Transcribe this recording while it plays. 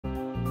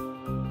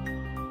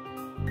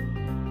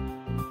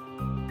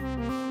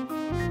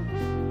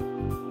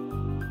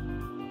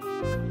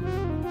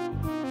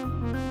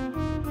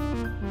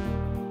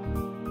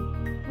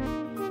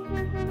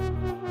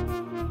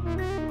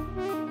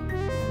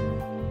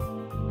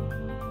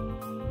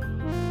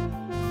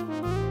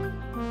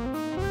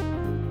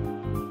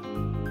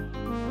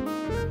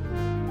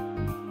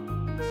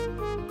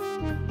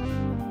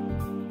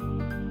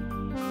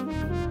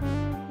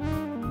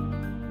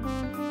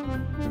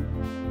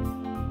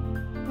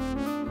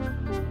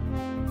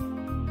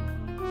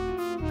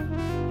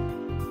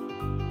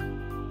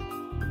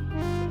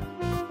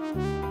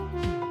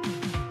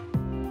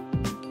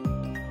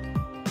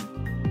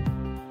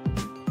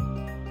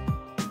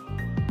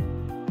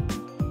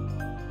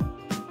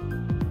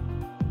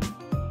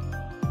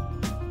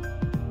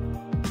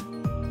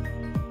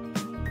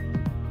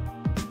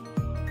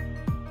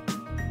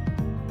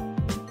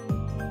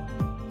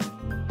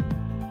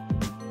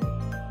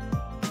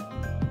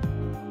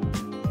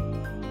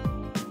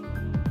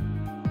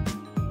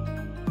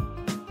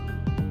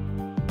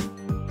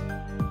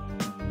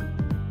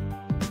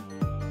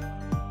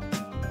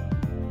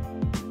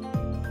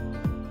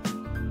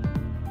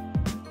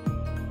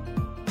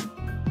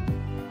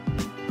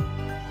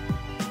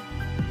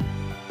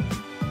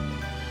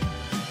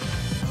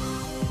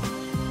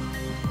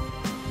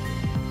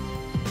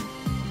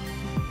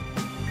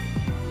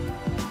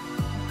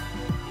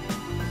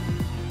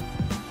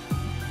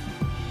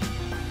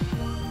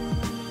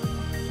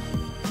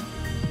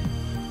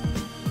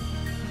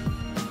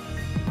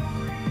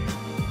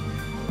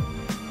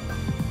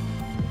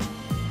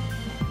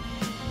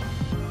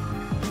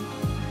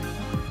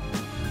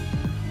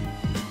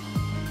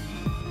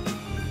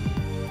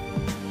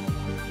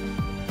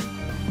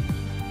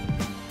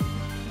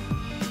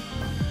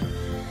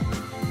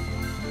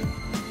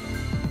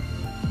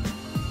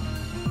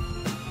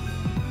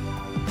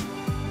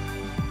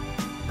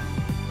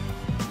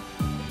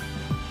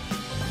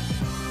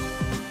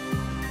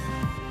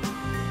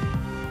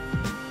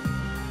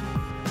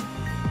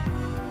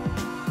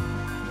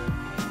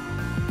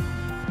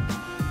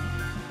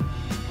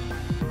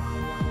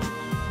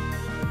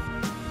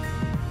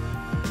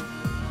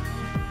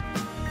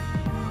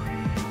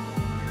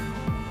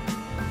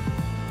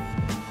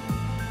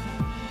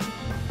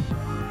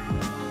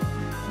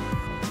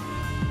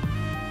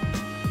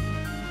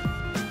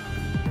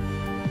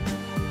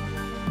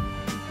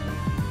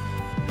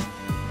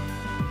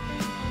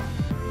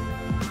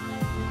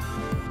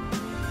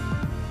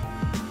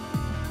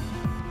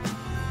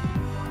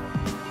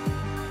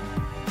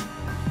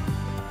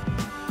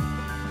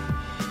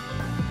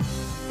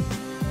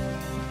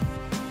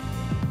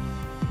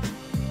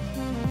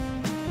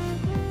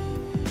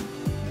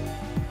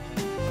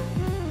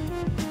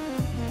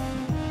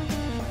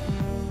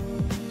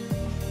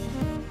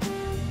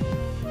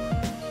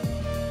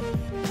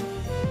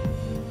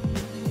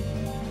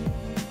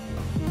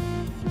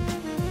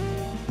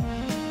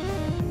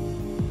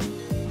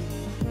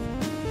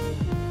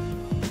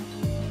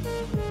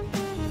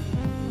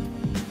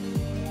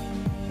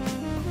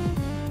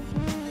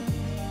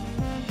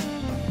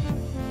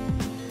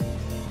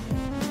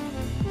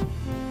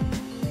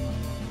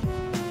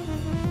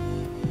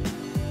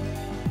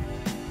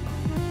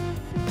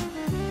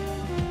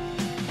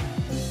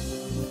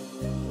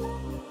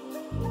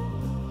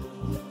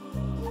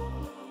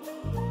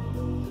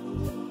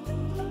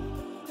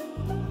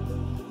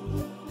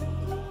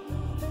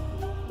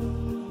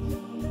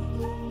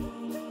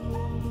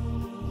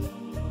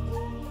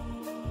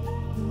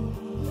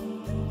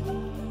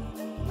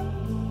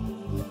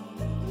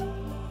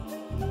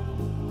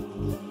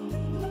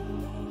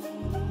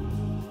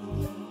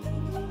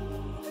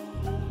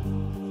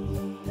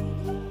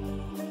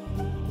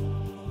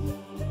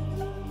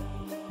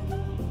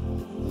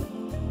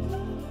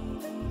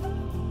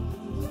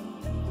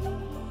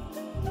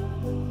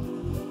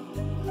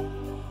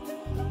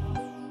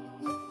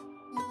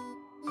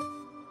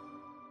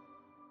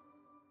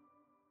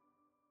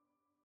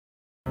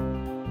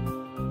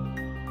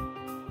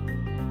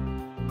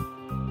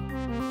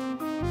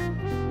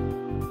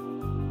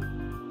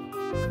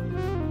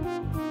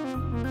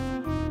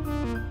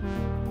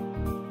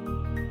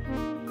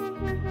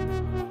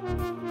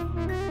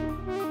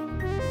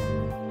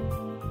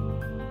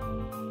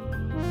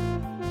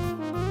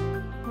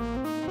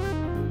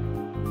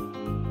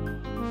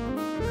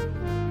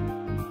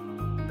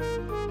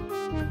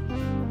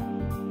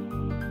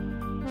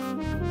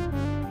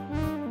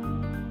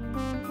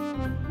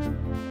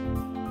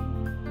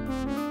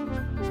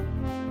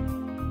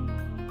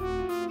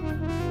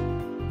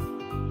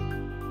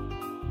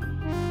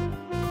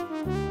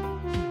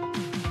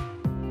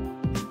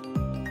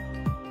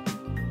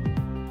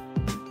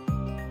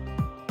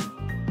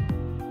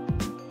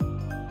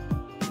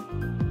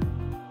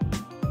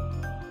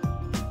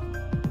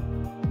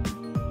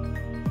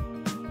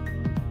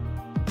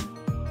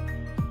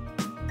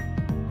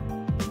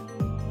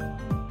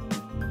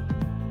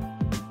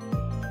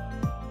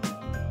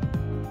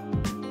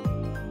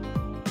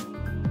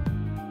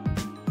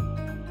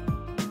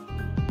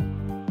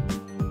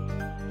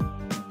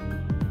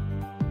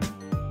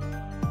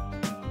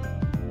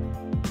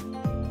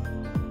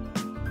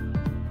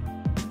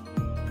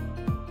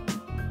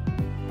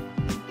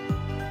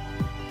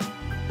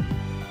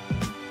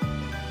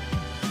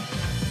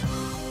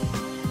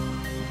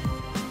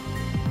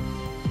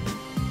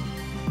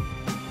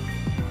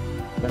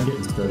I'm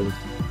getting started.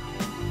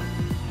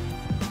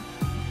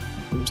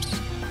 Oops.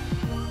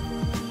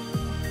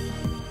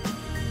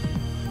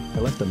 I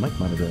left the mic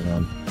monitor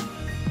on.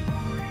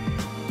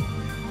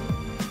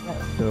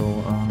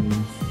 So,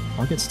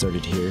 I'll get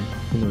started here,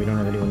 even though we don't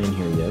have anyone in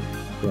here yet.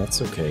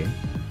 That's okay.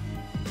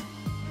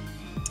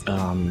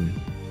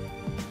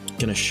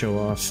 Gonna show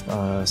off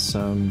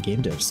some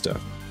game dev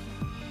stuff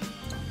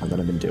that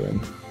I've been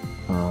doing.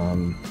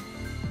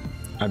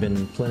 I've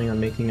been planning on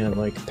making a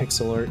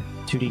pixel art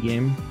 2D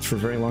game for a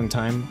very long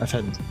time. I've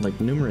had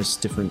numerous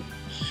different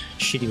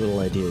shitty little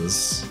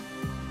ideas,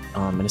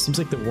 and it seems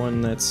like the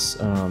one that's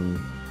gonna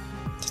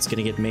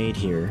get made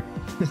here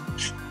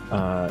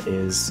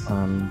is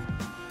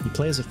you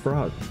play as a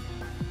frog.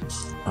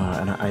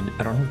 And I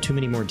don't have too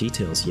many more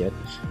details yet.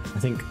 I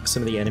think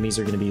some of the enemies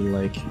are going to be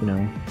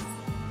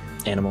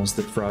animals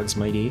that frogs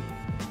might eat,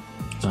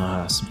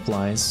 some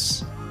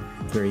flies,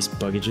 various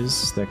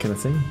buggages, that kind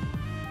of thing,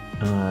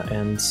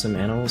 and some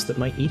animals that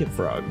might eat a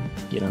frog,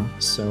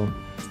 so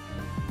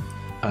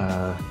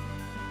I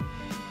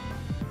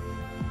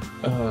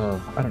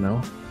don't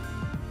know,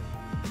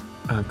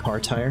 a car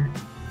tire,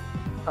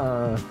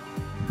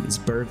 these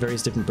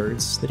various different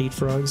birds that eat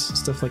frogs,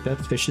 stuff like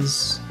that,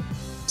 fishes,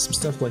 some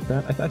stuff like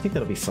that. I think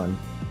that'll be fun.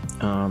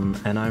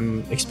 And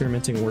I'm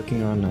experimenting,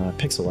 working on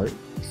pixel art.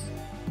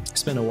 I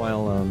spent a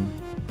while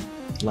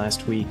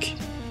last week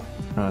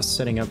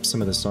setting up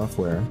some of the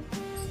software.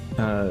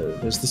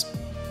 There's this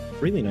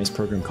really nice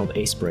program called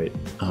Sprite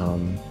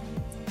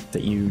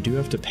that you do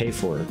have to pay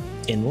for,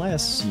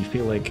 unless you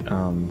feel like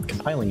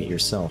compiling it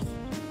yourself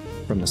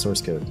from the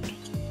source code,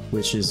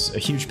 which is a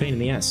huge pain in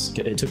the ass.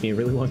 It took me a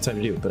really long time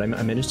to do, but I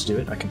managed to do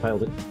it. I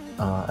compiled it,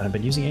 and I've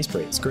been using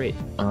Sprite. It's great.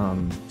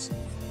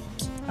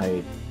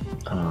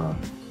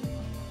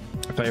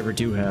 If I ever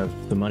do have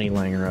the money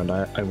lying around,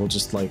 I will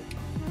just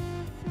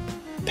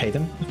pay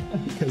them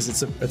because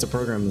it's a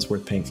program that's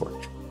worth paying for,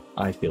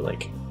 I feel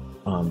like.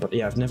 But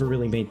yeah, I've never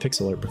really made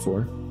pixel art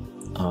before.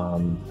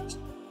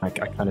 I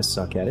kind of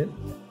suck at it.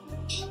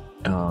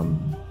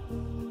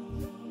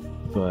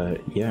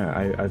 But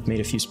yeah, I've made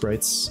a few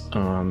sprites,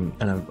 and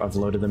I've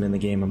loaded them in the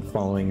game. I'm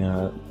following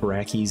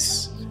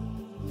Bracky's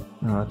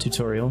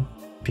tutorial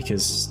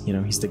because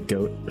he's the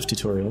goat of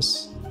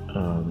tutorials.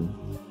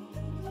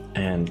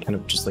 And kind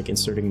of just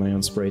inserting my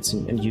own sprites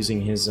and using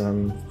his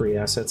free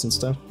assets and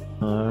stuff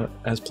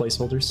as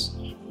placeholders.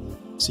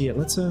 So yeah,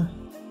 let's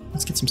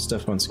get some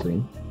stuff on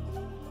screen.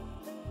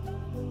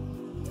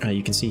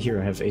 You can see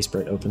here I have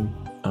Sprite open,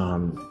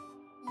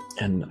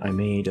 and I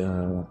made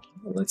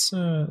let's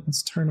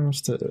turn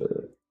off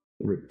the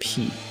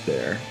repeat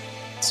there,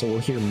 so we'll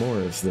hear more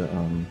of the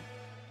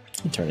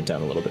let me turn it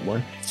down a little bit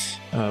more.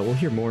 We'll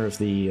hear more of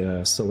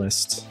the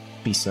Celeste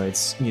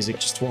B-sides music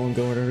just while I'm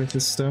going over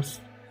this stuff.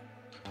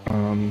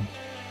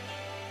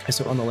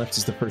 So on the left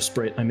is the first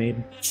sprite I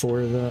made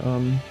for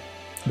the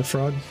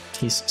frog.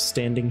 He's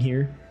standing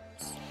here.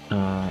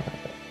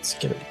 Let's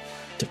get a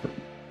different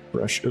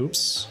brush.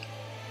 Oops.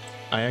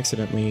 I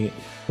accidentally,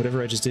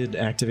 whatever I just did,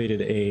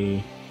 activated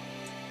an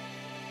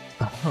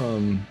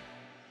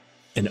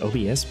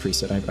OBS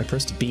preset. I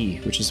pressed B,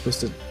 which is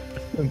supposed to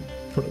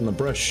put on the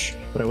brush,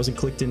 but I wasn't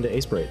clicked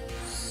into Sprite.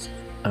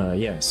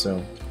 Yeah,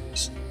 so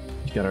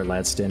we got our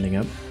lad standing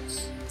up.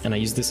 And I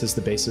use this as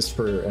the basis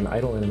for an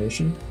idle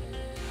animation,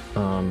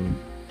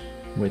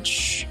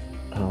 which,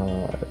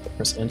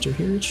 press enter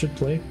here, it should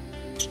play.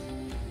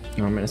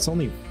 And it's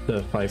only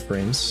the 5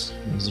 frames,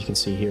 as you can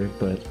see here,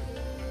 but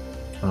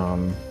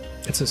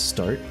it's a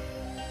start.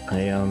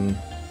 I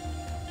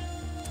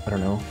don't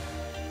know.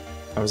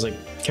 I was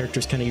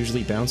characters kind of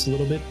usually bounce a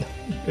little bit.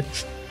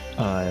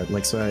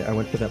 So I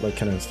went for that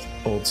kind of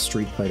old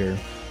Street Fighter,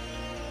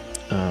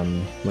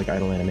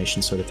 idle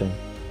animation sort of thing.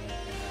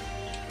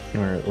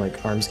 Or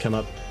arms come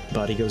up,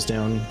 body goes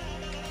down,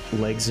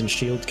 legs and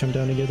shield come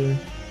down together,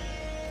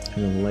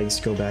 and then legs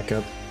go back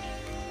up,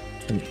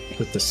 and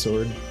with the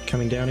sword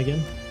coming down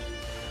again,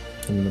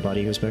 and then the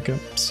body goes back up.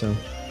 So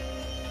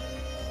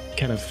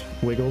kind of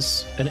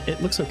wiggles, and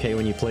it looks okay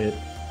when you play it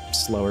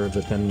slower,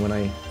 but then when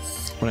I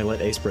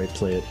let Sprite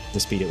play it the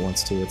speed it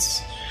wants to,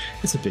 it's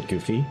a bit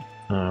goofy.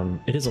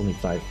 It is only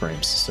 5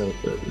 frames, so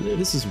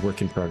this is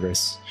work in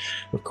progress,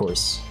 of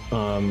course.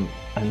 And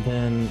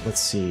then let's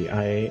see,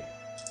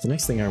 the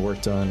next thing I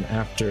worked on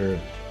after,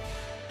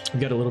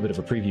 we got a little bit of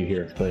a preview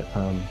here, but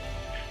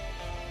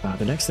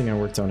the next thing I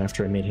worked on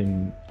after I made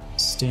him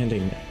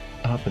standing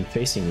up and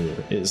facing you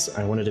is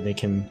I wanted to make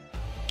him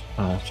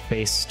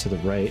face to the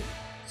right,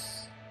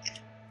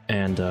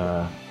 and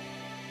I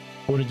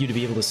wanted you to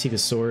be able to see the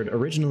sword.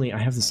 Originally, I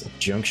have this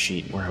junk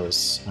sheet where I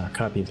was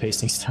copy and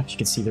pasting stuff. You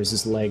can see there's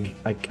this leg.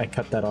 I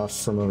cut that off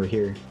from over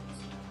here,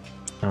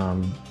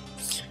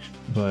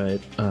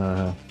 but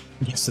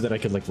so that I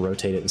could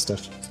rotate it and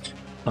stuff.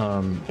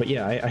 But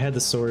yeah, I had the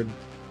sword.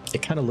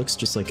 It kind of looks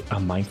just like a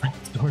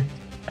Minecraft sword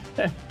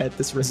at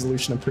this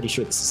resolution. I'm pretty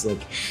sure this is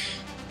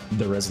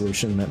the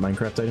resolution that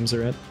Minecraft items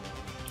are at.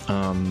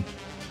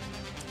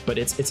 But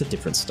it's a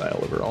different style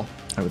overall,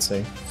 I would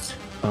say.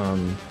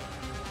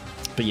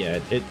 But yeah,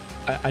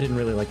 I didn't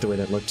really like the way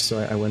that looked, so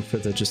I went for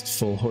the just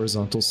full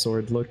horizontal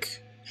sword look.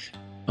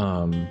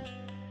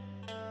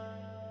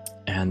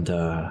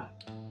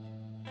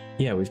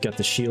 Yeah, we've got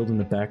the shield in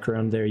the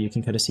background there. You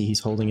can kind of see he's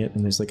holding it,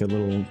 and there's like a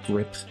little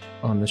grip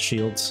on the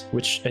shield,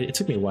 which it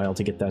took me a while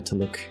to get that to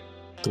look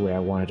the way I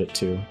wanted it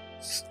to.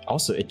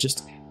 Also, it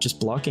just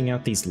blocking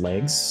out these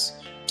legs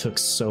took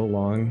so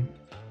long.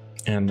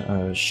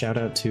 And shout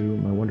out to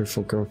my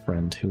wonderful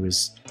girlfriend who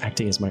is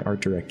acting as my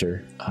art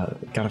director.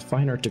 Got a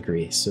fine art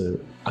degree, so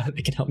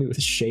it can help me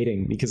with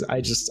shading because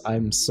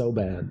I'm so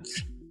bad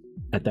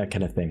at that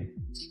kind of thing.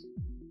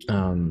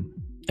 And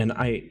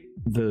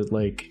the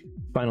like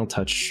final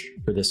touch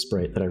for this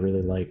sprite that I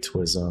really liked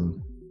was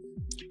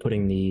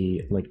putting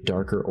the like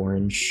darker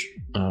orange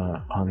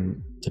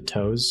on the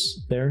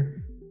toes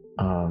there,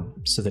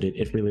 so that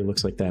it really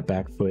looks like that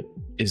back foot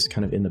is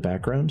kind of in the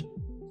background.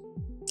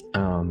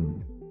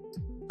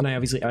 And I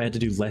had to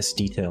do less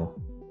detail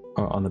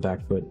on the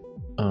back foot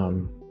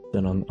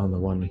than on the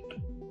one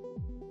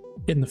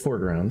in the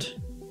foreground.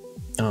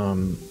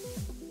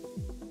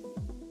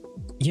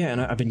 Yeah,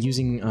 and I've been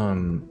using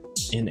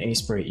in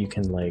Asprite you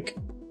can like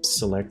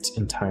select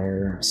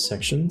entire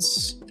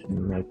sections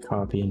and like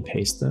copy and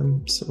paste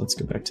them. So let's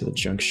go back to the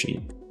junk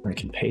sheet. I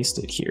can paste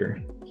it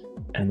here,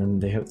 and then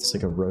they have this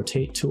like a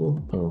rotate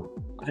tool. Oh,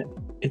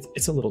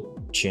 it's a little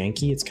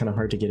janky. It's kind of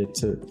hard to get it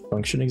to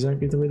function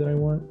exactly the way that I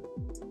want.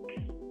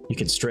 You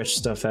can stretch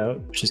stuff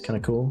out, which is kind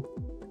of cool.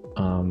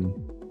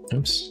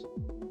 Oops.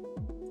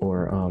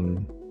 Or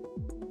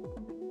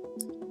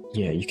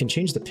yeah, you can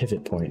change the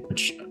pivot point,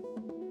 which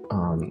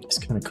is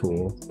kind of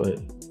cool, but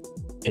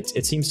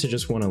it seems to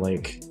just want to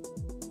like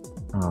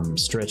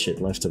stretch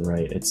it left and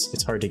right.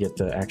 It's hard to get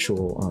the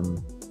actual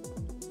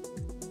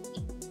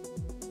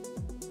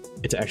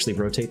it to actually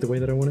rotate the way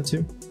that I want it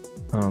to.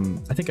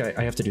 I think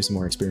I have to do some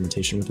more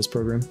experimentation with this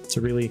program to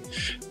really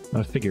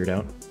figure it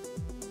out.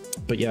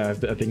 But yeah,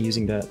 I've been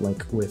using that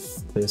like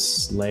with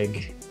this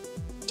leg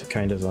to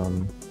kind of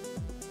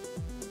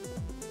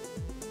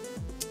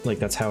like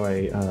that's how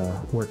I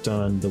worked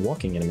on the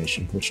walking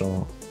animation, which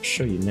I'll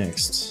show you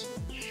next.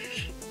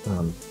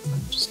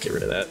 Just get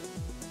rid of that.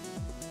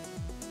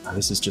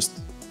 This is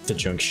just the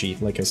junk sheet,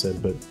 like I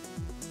said, but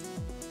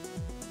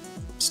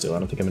still, I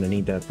don't think I'm gonna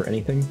need that for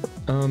anything.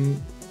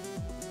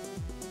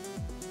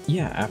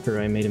 Yeah, after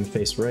I made him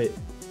face right,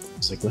 I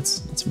was like,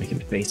 let's make him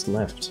face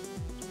left.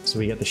 So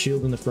we got the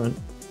shield in the front,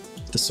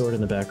 the sword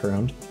in the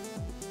background,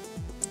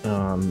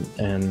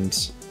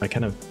 and I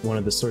kind of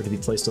wanted the sword to be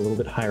placed a little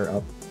bit higher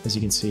up, as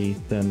you can see,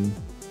 than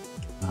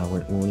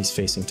when he's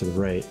facing to the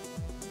right.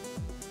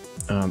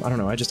 I don't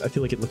know, I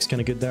feel like it looks kind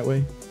of good that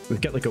way.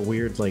 We've got like a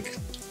weird, like,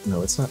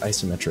 no, it's not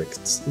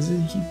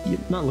isometric. You're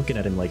not looking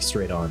at him like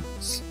straight on.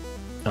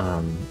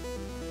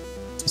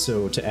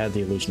 So to add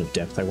the illusion of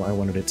depth, I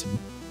wanted it to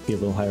be a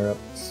little higher up.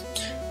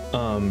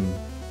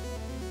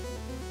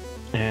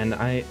 And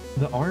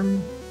the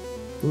arm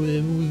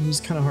was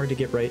kind of hard to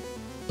get right,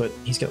 but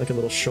he's got like a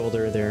little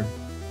shoulder there.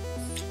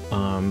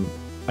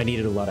 I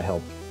needed a lot of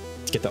help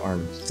to get the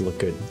arm to look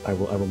good. I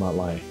will not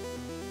lie.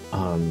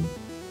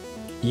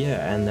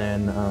 Yeah, and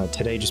then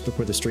today, just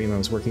before the stream, I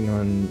was working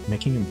on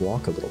making him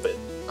walk a little bit.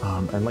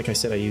 And like I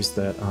said, I used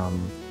that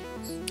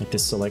like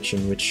this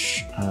selection,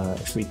 which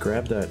if we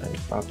grab that and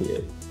copy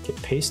it, get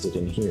pasted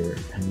in here,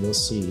 and you'll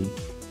see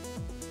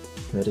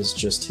that is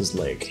just his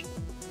leg.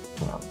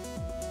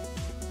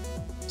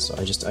 So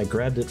I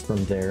grabbed it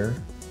from there,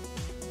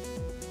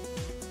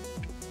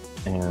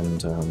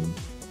 and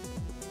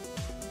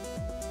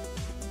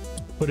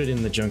put it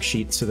in the junk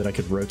sheet so that I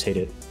could rotate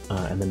it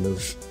and then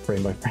move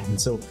frame by frame.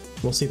 So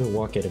we'll see the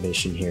walk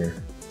animation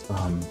here.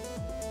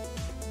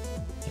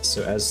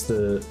 So as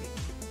the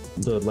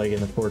leg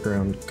in the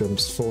foreground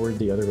goes forward,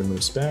 the other one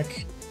moves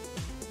back.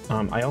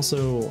 I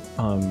also,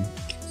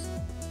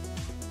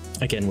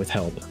 again with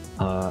help,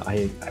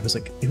 I was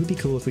like, it would be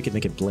cool if we could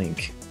make it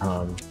blink.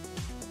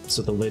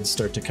 So the lids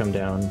start to come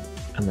down,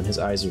 and then his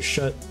eyes are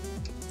shut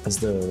as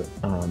the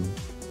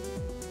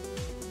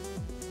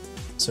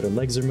sort of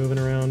legs are moving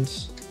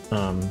around.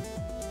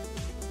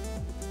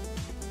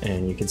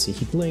 And you can see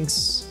he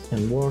blinks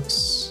and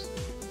walks.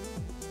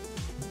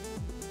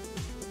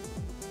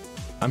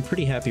 I'm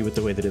pretty happy with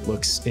the way that it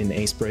looks in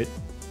Asprite.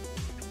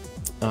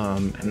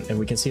 And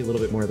we can see a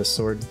little bit more of the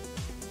sword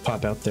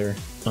pop out there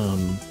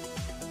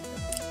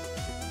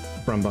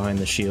from behind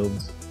the shield.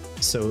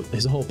 So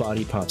his whole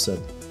body pops up,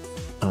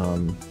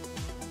 and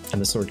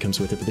the sword comes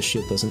with it, but the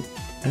shield doesn't.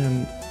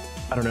 And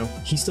I don't know,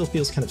 he still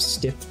feels kind of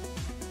stiff.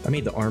 I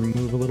made the arm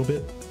move a little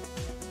bit,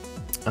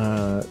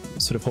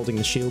 sort of holding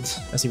the shield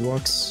as he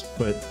walks,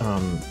 but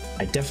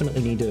I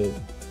definitely need to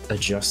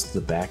adjust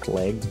the back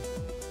leg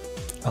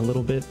a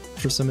little bit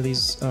for some of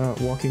these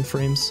walking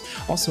frames.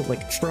 Also,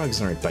 like,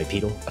 frogs aren't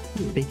bipedal,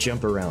 they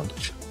jump around,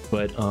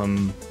 but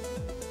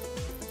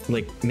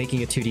like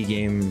making a 2D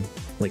game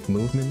like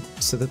movement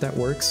so that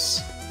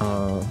works,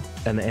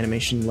 and the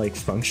animation like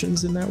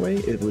functions in that way,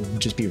 it would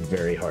just be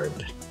very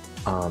hard.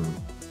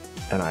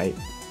 And I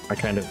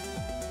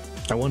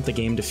want the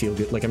game to feel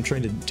good. Like, I'm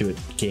trying to do it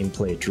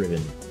gameplay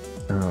driven,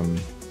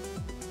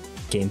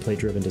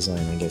 gameplay-driven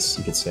design, I guess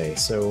you could say.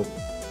 So,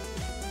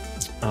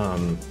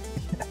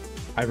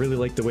 I really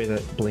like the way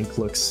that Blink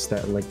looks.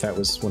 That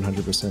was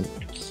 100%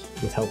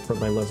 with help from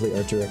my lovely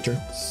art director.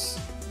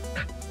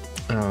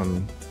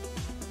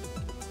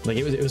 Like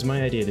it was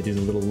my idea to do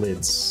the little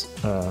lids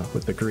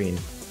with the green,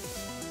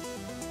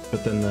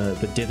 but then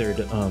the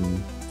dithered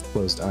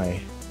closed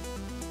eye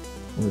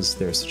was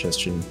their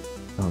suggestion.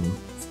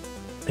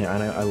 Yeah,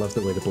 and I love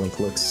the way the Blink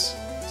looks.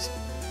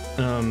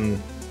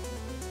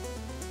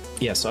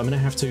 Yeah, so I'm gonna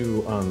have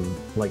to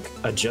like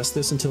adjust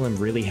this until I'm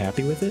really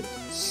happy with it.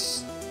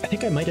 I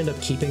think I might end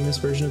up keeping this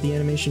version of the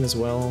animation as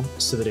well,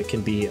 so that it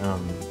can be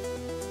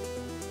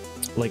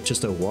like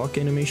just a walk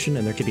animation,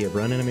 and there could be a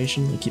run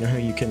animation. Like, you know how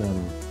you can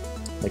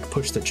like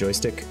push the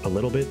joystick a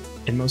little bit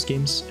in most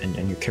games, and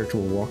your character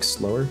will walk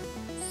slower.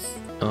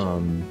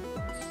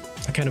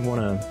 I kind of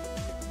want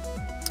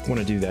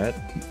to do that,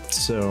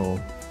 so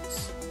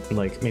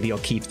like maybe I'll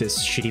keep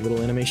this shitty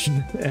little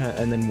animation,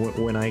 and then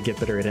when I get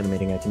better at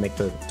animating, I can make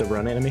the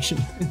run animation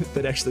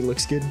that actually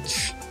looks good.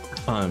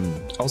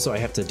 Also, I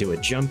have to do a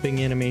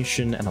jumping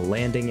animation and a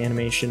landing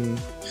animation,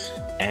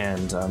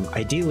 and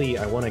ideally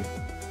I want to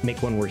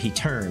make one where he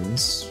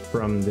turns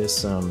from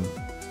this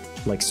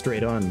like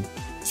straight on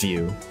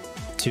view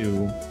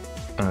to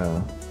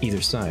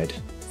either side,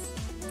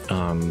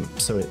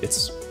 so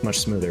it's much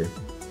smoother.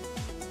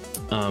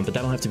 But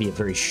that'll have to be a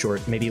very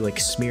short, maybe like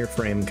smear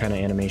frame kind of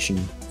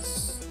animation,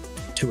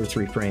 2 or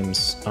 3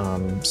 frames,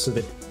 so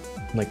that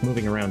like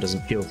moving around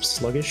doesn't feel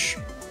sluggish.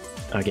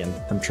 Again,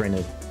 I'm trying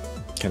to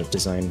kind of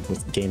design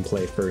with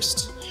gameplay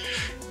first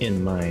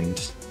in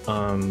mind.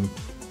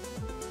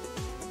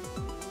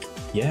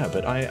 Yeah,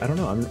 but I don't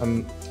know,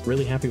 I'm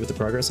really happy with the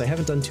progress. I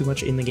haven't done too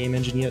much in the game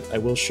engine yet. I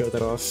will show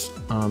that off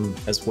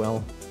as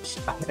well.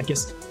 I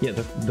guess, yeah,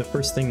 the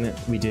first thing that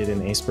we did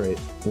in Sprite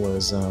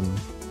was, oh,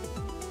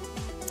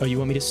 you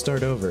want me to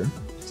start over?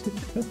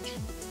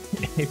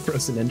 Hey,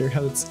 Frozen Ender,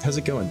 how's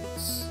it going?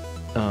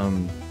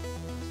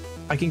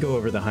 I can go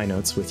over the high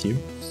notes with you.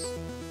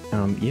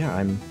 Yeah,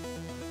 I'm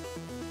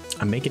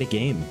making a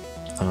game.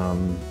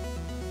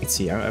 Let's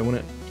see, I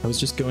was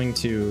just going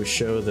to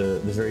show the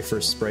very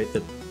first sprite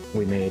that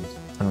we made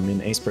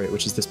in Sprite,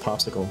 which is this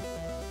popsicle.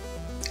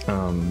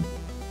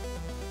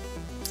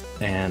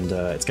 And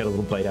it's got a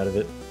little bite out of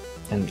it,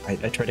 and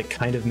I tried to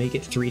kind of make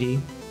it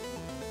 3D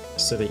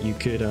so that you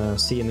could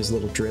see in this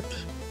little drip.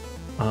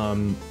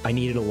 I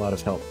needed a lot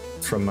of help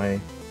from my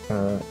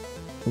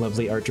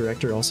lovely art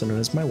director, also known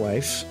as my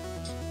wife,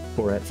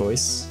 Borat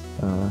voice,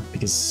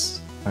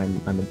 because I'm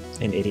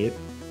an idiot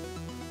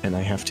and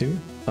I have to.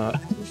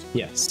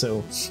 Yeah,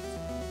 so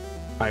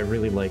I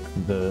really like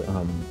the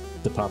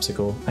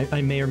popsicle.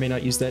 I may or may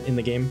not use that in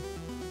the game.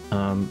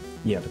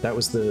 Yeah, but that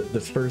was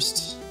the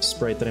first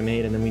sprite that I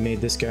made, and then we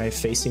made this guy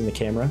facing the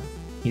camera.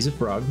 He's a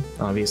frog,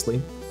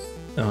 obviously.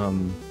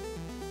 And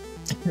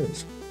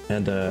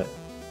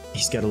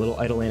he's got a little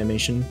idle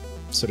animation,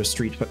 sort of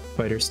Street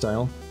Fighter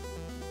style.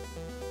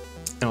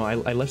 Oh,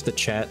 I left the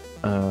chat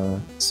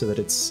so that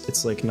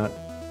it's like not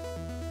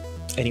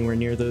anywhere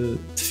near the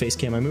face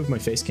cam. I moved my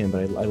face cam,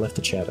 but I left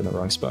the chat in the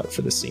wrong spot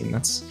for this scene.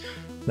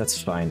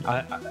 That's fine.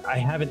 I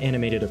haven't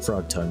animated a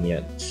frog tongue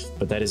yet,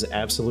 but that is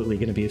absolutely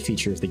going to be a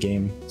feature of the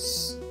game.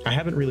 I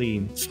haven't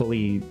really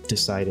fully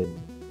decided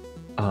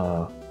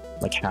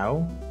like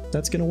how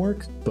that's going to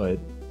work, but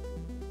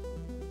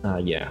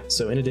yeah.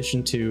 So in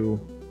addition to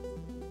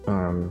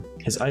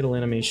his idle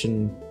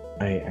animation,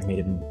 I made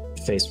him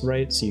face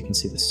right so you can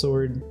see the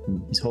sword.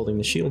 He's holding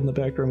the shield in the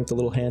background with the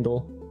little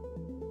handle.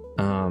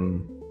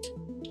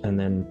 And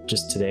then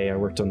just today I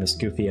worked on this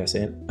goofy ass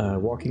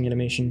walking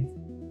animation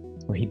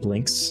where he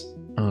blinks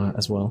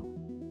as well.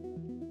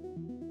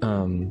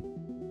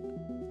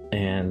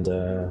 And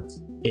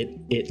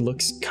it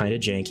looks kind of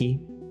janky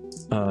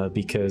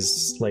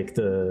because like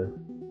the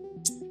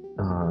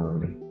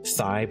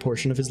thigh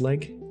portion of his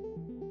leg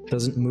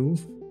doesn't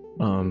move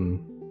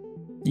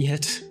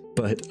yet,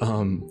 but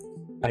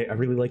I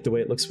really like the way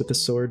it looks with the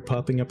sword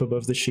popping up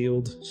above the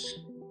shield.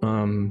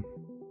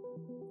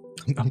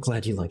 I'm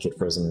glad you like it,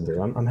 Frozen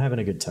Ender. I'm having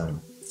a good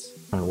time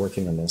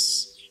working on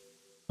this.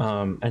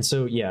 And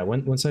so, yeah,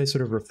 once I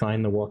sort of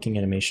refine the walking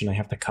animation, I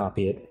have to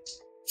copy it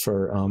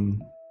for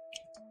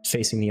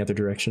facing the other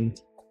direction.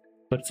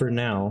 But for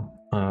now,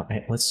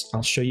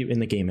 I'll show you in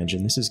the game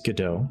engine. This is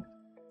Godot,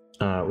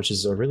 which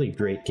is a really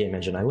great game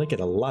engine. I like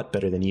it a lot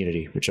better than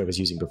Unity, which I was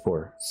using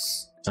before.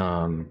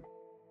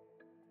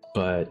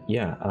 But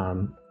yeah,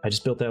 I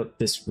just built out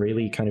this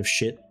really kind of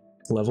shit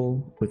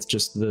level with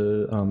just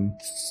the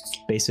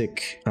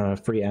basic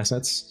free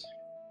assets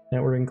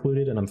that were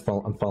included, and I'm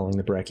following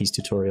the Brackeys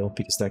tutorial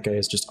because that guy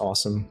is just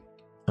awesome.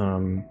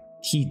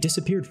 He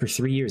disappeared for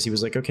 3 years. He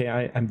was like,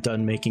 okay, I'm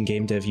done making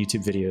game dev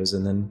YouTube videos,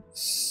 and then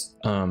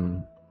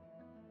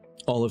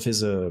all of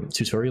his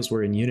tutorials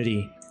were in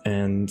Unity,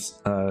 and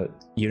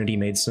Unity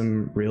made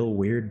some real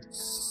weird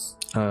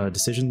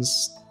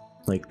decisions.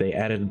 Like they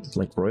added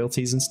like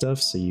royalties and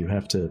stuff, so you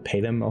have to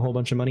pay them a whole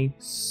bunch of money.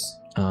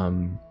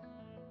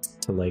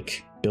 to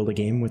like build a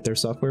game with their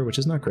software, which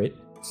is not great.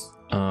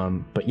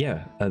 But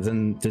yeah,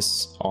 then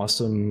this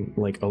awesome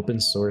like open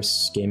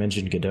source game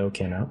engine Godot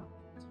came out.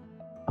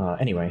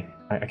 Anyway,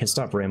 I can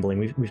stop rambling.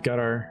 We've got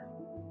our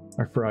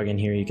frog in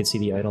here. You can see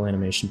the idle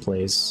animation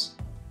plays.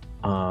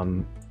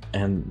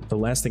 And the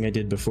last thing I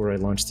did before I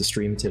launched the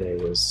stream today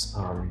was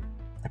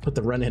I put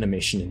the run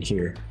animation in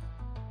here.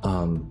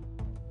 And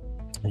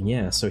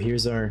yeah, so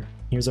here's our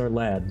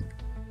lad,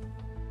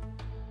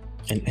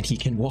 and he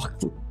can walk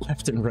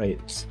left and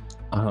right.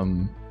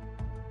 And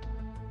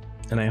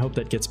I hope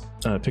that gets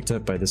picked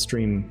up by the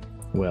stream.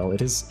 Well,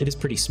 it is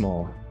pretty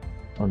small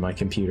on my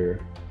computer.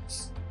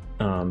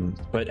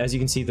 But as you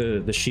can see,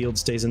 the shield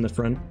stays in the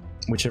front,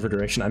 whichever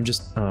direction. I'm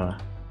just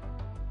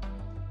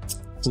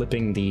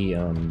flipping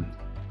the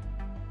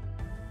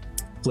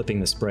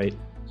sprite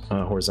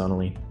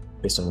horizontally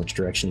based on which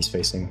direction he's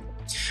facing.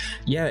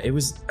 Yeah, it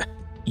was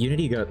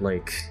Unity got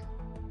like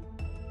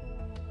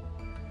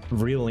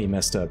really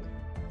messed up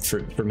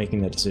for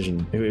making that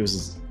decision. It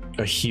was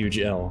a huge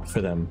L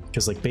for them,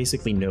 because like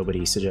basically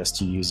nobody suggests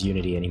you use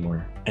Unity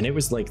anymore, and it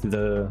was like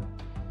the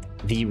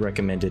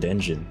recommended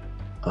engine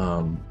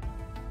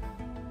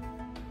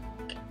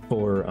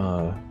for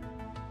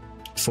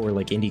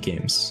like indie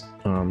games.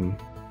 And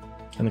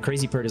the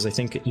crazy part is, I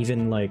think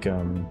even like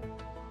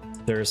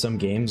there are some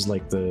games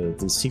like the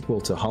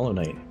sequel to Hollow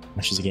Knight,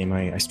 which is a game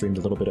I streamed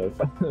a little bit of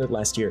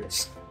last year.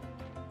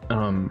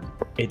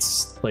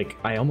 It's like,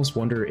 I almost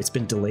wonder, it's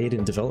been delayed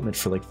in development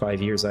for like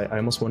 5 years. I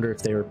almost wonder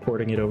if they're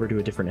porting it over to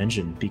a different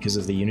engine because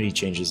of the Unity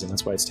changes, and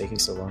that's why it's taking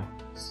so long.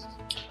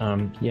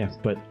 Yeah,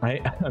 but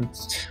I'm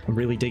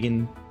really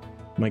digging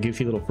my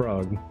goofy little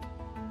frog.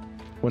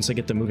 Once I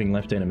get the moving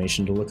left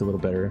animation to look a little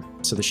better,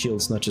 so the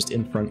shield's not just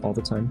in front all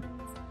the time.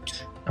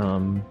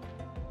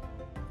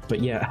 But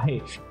yeah,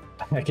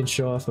 I can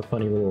show off a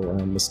funny little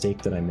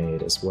mistake that I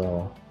made as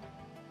well.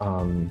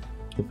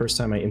 The first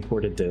time I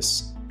imported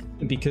this,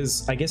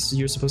 because I guess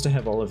you're supposed to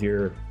have all of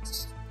your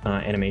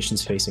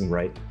animations facing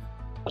right,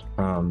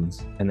 and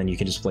then you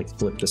can just like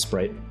flip the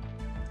sprite.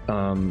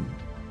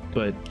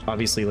 But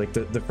obviously, like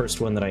the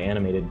first one that I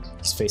animated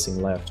is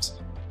facing left.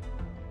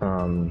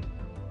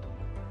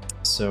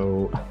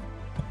 So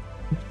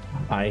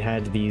I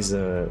had these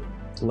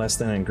less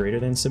than and greater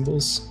than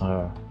symbols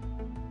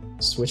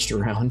switched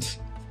around,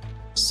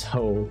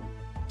 so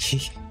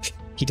he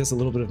does a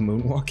little bit of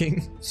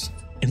moonwalking.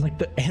 And like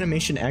the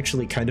animation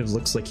actually kind of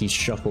looks like he's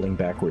shuffling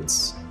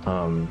backwards,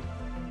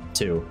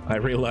 too. I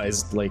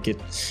realized like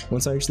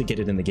once I actually get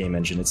it in the game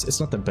engine, it's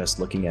not the best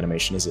looking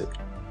animation, is it?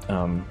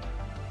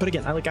 But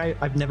again,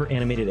 I've never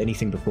animated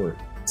anything before,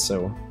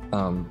 so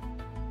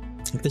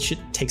this shit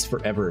takes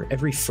forever.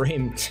 Every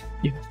frame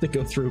you have to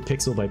go through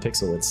pixel by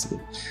pixel. It's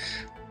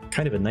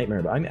kind of a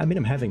nightmare, but I mean,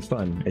 I'm having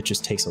fun. It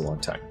just takes a long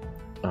time.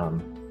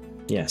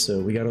 Yeah, so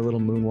we got a little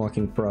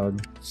moonwalking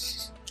frog,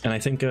 and I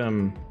think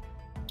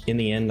in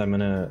the end, I'm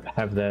gonna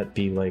have that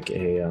be like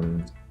a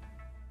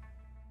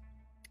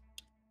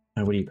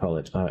what do you call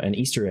it? An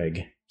Easter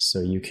egg. So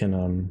you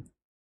can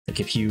like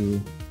if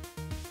you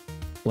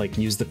like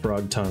use the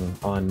frog tongue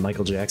on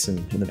Michael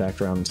Jackson in the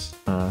background,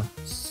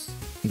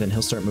 then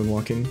he'll start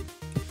moonwalking.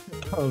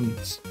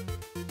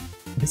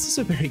 This is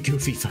a very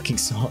goofy fucking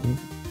song.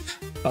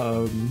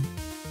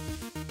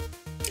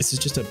 This is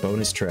just a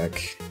bonus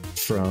track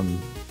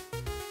from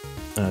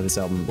this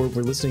album.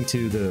 We're listening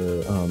to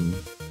the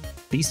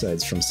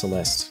B-sides from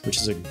Celeste, which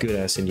is a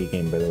good-ass indie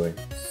game, by the way,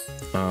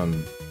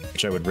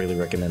 which I would really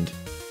recommend.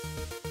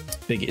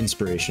 Big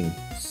inspiration.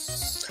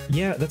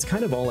 Yeah, that's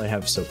kind of all I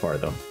have so far,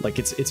 though. Like,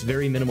 it's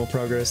very minimal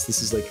progress.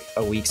 This is like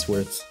a week's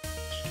worth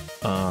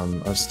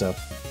of stuff.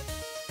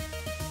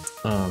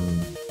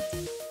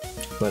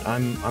 But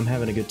I'm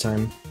having a good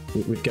time.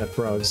 We've got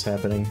frogs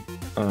happening.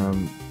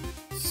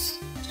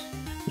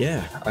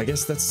 Yeah, I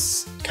guess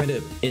that's kind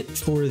of it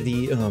for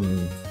the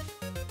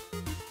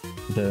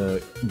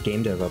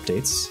game dev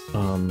updates.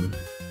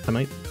 I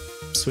might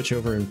switch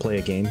over and play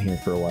a game here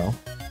for a while,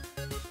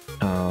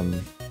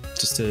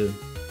 just to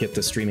get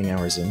the streaming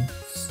hours in.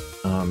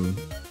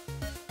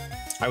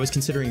 I was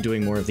considering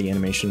doing more of the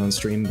animation on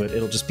stream, but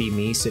it'll just be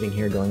me sitting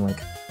here going like,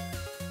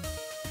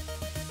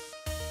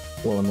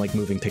 while I'm like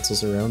moving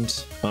pixels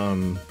around.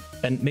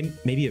 And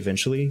maybe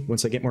eventually,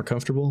 once I get more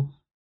comfortable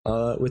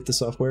with the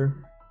software,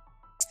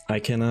 I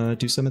can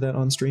do some of that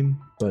on stream.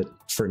 But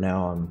for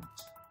now,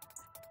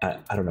 I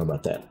don't know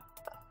about that.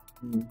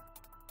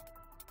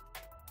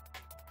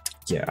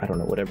 Yeah, I don't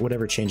know.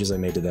 Whatever changes I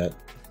made to that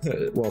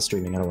while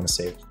streaming, I don't want to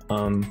save.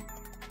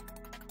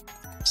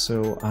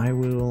 So I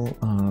will.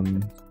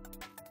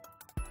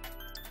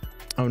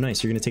 Oh,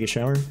 nice! You're gonna take a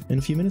shower in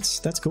a few minutes.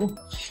 That's cool.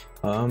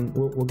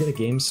 We'll get a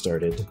game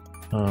started.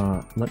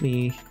 Let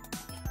me.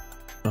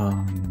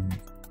 I'm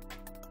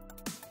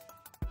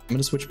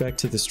gonna switch back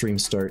to the stream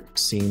start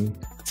scene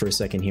for a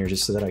second here,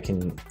 just so that I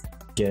can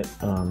get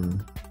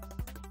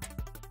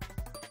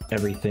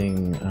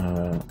everything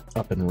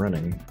up and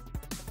running.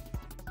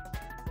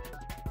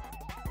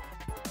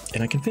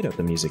 And I can fade out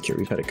the music here.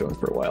 We've had it going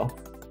for a while.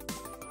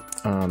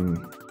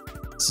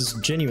 This is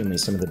genuinely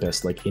some of the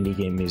best like indie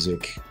game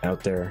music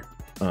out there.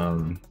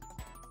 I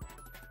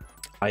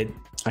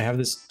have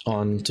this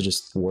on to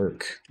just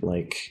work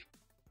like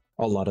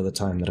a lot of the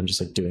time that I'm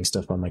just like doing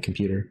stuff on my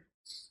computer.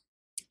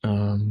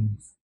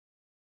 Let's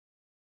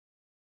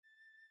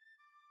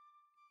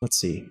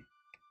see.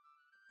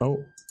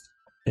 Oh,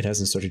 it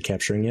hasn't started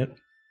capturing yet.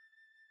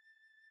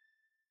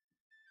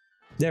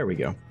 There we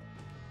go.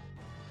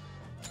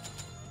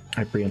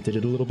 I preempted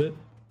it a little bit.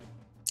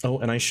 Oh,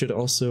 and I should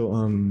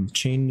also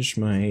change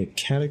my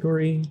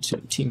category to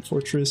Team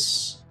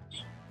Fortress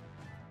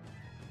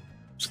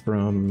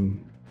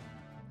from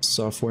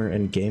software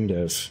and game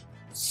dev.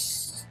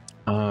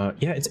 Yeah,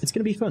 it's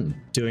gonna be fun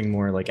doing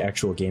more like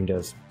actual game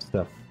dev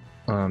stuff.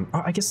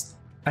 I guess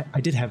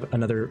I did have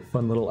another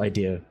fun little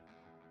idea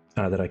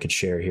that I could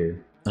share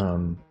here.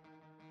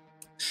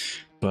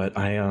 But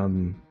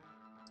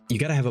you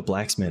gotta have a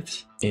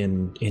blacksmith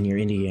in your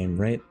indie game,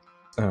 right?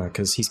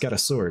 Because he's got a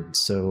sword,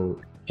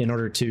 so in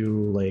order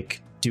to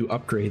like do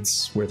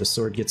upgrades where the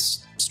sword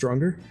gets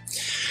stronger,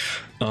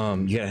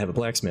 you gotta have a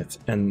blacksmith.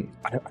 And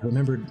I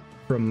remembered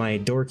from my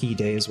dorky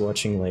days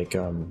watching like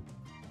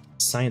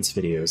science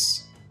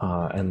videos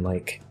and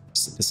like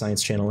the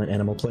Science Channel and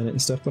Animal Planet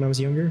and stuff when I was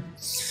younger.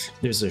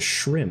 There's a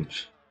shrimp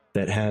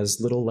that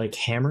has little like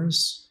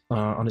hammers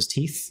on his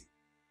teeth.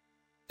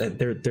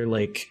 They're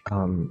like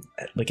an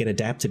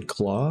adapted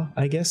claw,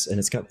 I guess, and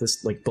it's got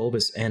this like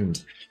bulbous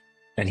end,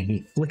 and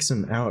he flicks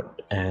them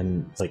out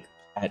and like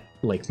at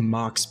like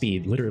Mach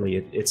speed. Literally,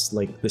 it's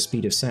like the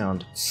speed of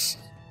sound,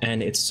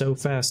 and it's so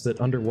fast that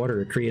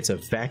underwater it creates a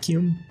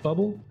vacuum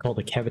bubble called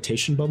a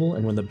cavitation bubble,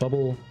 and when the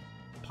bubble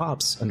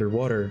pops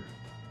underwater,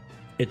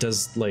 it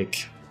does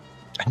like,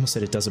 I almost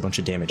said it does a bunch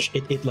of damage.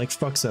 It like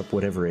fucks up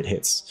whatever it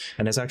hits,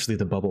 and it's actually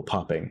the bubble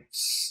popping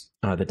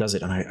that does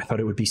it. And I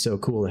thought it would be so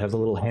cool to have the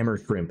little hammer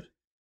shrimp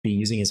be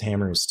using his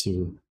hammers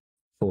to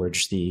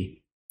forge the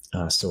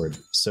sword.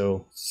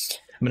 So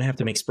I'm gonna have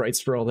to make sprites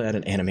for all that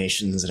and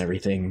animations and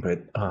everything,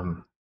 but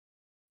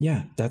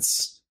yeah,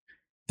 that's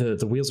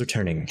the wheels are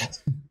turning,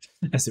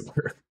 as it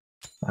were.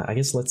 I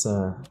guess let's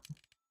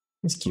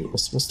it's cute. We'll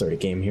start a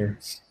game here.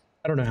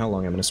 I don't know how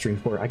long I'm gonna stream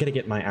for. I gotta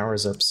get my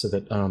hours up so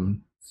that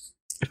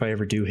if I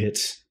ever do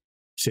hit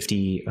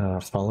 50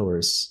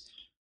 followers,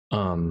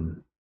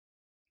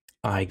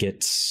 I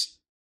get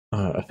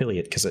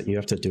affiliate, because you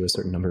have to do a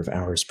certain number of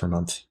hours per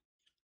month.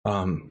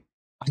 I'm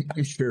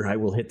sure I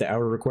will hit the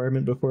hour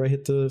requirement before I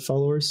hit the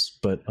followers,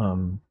 but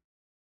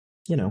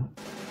you know,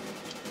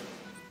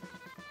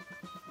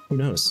 who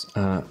knows?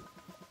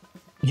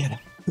 Yeah,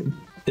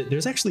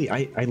 there's actually,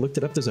 I looked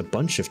it up. There's a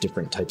bunch of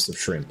different types of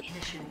shrimp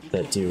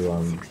that do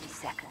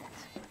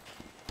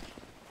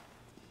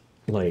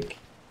like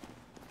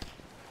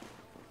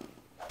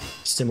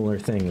similar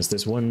things.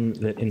 There's one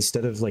that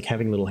instead of like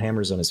having little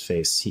hammers on his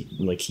face, he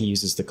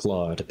uses the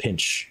claw to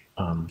pinch.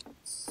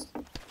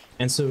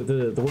 And so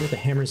the one with the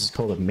hammers is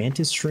called a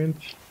mantis shrimp,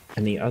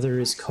 and the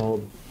other is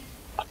called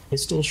a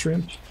pistol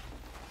shrimp.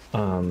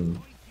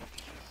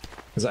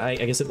 Because I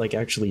guess it like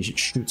actually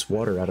shoots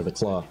water out of the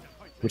claw,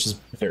 which is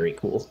very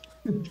cool.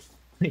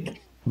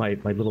 Like my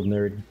little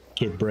nerd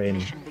kid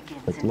brain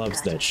like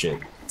loves that shit.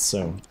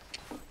 So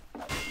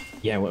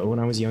yeah, when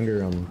I was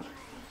younger,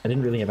 I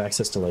didn't really have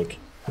access to like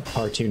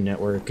Cartoon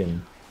Network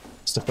and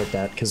stuff like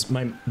that, because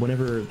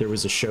whenever there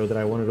was a show that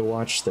I wanted to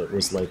watch that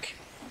was like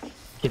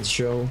kids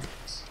show,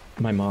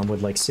 my mom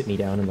would like sit me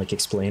down and like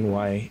explain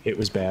why it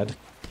was bad.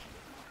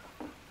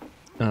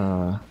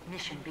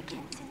 Mission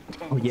begins in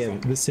 10 Oh yeah,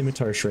 seconds. the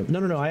scimitar shrimp.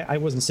 No, I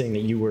wasn't saying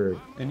that you were.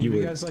 And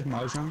you guys like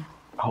Mahjong?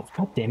 Oh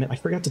god damn it! I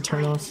forgot to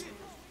turn off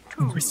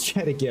voice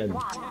chat again.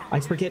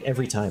 I forget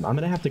every time. I'm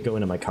gonna have to go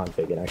into my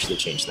config and actually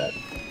change that.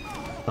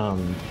 Oh,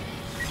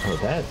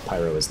 that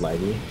pyro is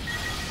laggy.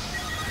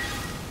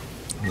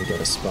 We got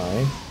a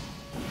spy.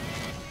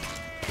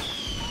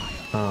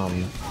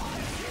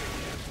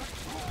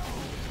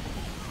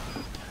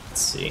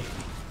 Let's see.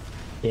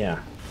 Yeah.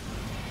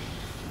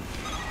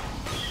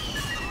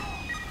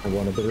 I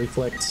wanted the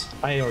reflect.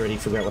 I already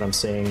forgot what I'm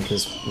saying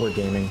because we're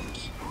gaming.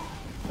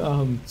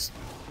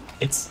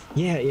 It's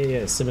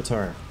yeah.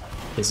 Scimitar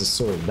is a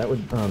sword. That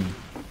would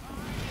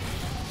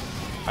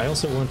I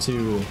also want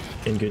to,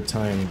 in good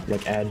time,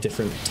 like add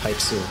different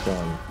types of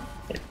I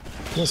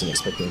wasn't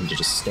expecting him to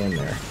just stand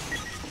there.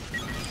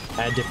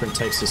 Add different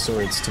types of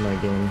swords to my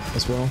game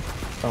as well.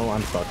 Oh,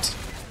 I'm fucked.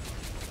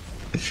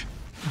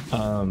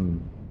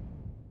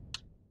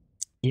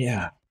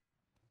 Yeah.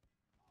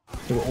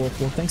 Well,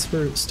 thanks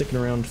for sticking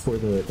around for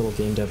the little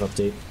game dev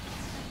update.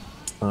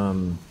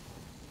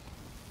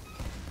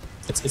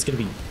 It's gonna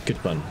be good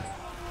fun.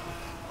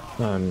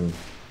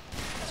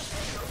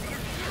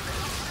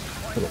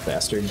 Little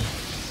bastard.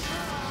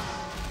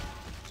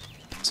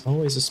 It's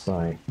always a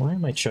spy. Why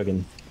am I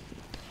chugging?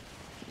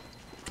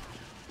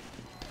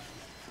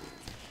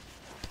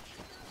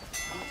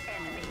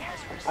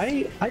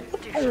 I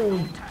put pyro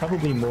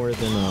probably more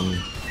than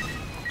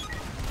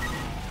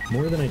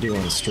I do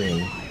on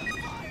stream.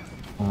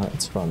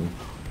 It's fun,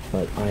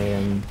 but I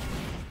am,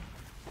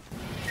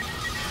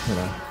 you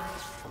know,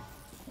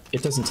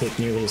 it doesn't take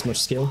nearly as much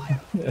skill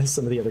as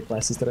some of the other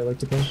classes that I like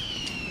to play.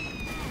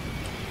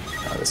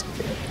 Oh, this could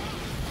be it.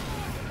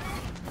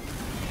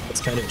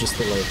 It's kind of just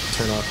to like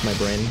turn off my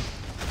brain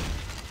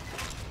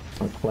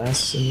on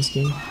class in this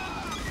game.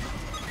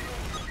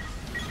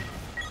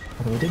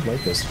 Although I did light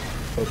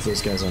both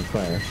those guys on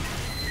fire.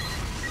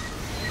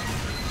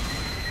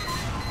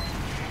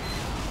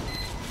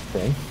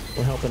 Okay,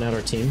 we're helping out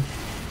our team.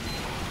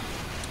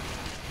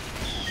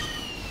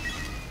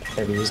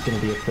 Heavy is going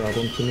to be a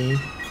problem for me.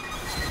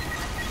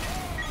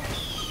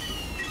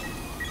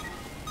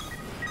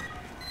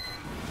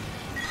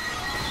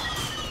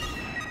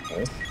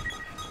 Okay.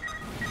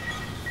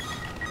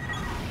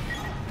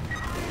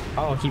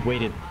 Oh, he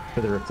waited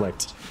for the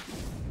reflect.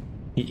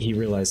 He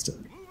realized it.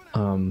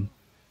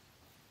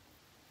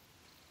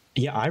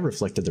 Yeah, I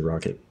reflected the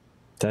rocket.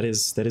 That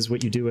is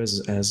what you do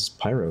as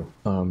Pyro.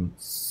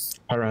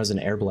 Pyro has an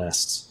air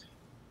blast.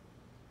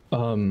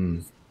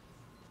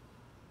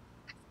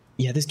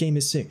 Yeah, this game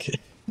is sick.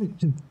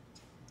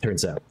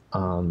 Turns out.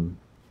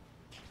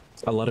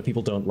 A lot of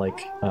people don't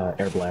like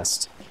air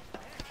blast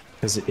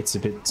because it's a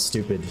bit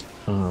stupid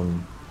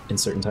in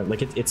certain times.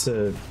 Like it's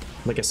a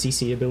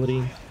CC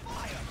ability.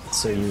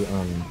 So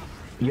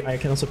I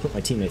can also put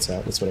my teammates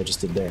out. That's what I just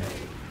did there.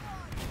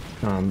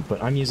 But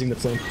I'm using the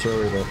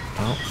flamethrower that...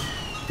 Oh,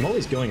 I'm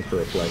always going for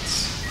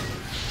reflects.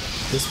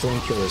 This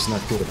flamethrower is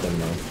not good at them,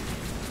 though.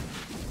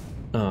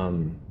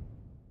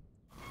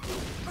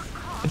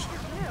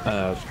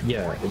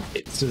 Yeah,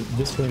 so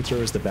this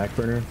flamethrower is the back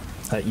burner.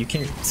 You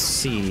can't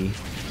see,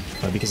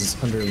 because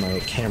it's under my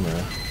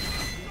camera.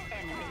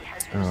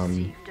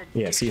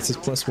 Yeah, see, it says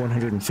plus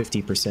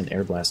 150%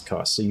 air blast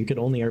cost, so you could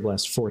only air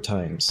blast 4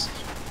 times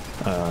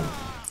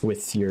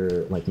with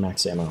your, like,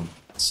 max ammo.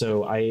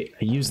 So I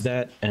use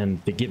that and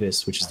the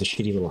gibbous, which is the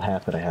shitty little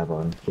hat that I have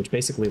on, which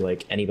basically,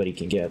 like, anybody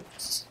can get,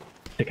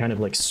 to kind of,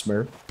 like,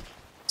 smurf,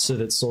 so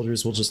that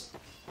soldiers will just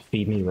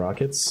feed me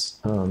rockets,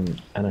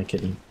 and I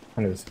can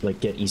kind of, like,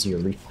 get easier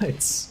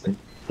refights.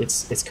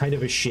 It's kind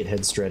of a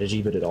shithead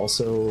strategy, but it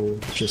also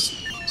just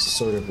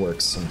sort of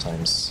works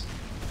sometimes.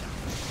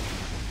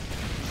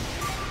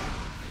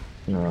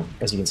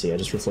 As you can see, I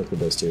just reflected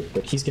those two,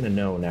 but he's gonna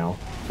know now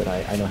that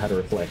I know how to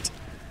reflect.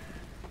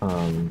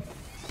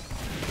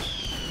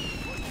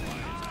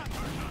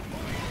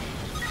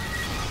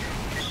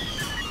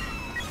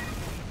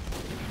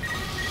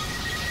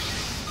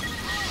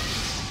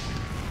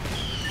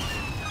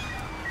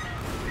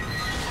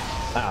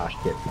 Ah,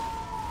 shit.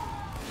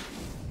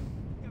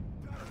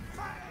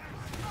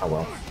 Oh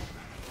well.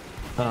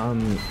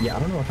 Yeah, I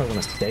don't know if I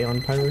want to stay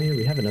on Pyro here.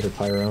 We have another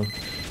Pyro.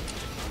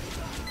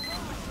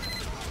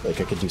 Like,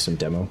 I could do some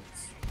demo.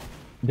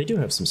 They do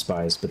have some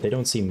spies, but they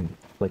don't seem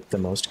like the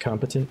most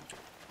competent.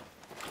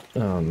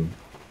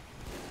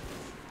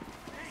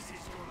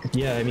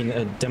 Yeah, I mean,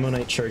 a Demo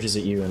Knight charges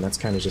at you, and that's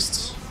kind of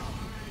just...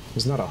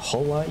 There's not a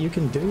whole lot you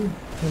can do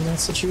in that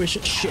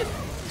situation. Shit!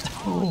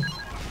 Oh.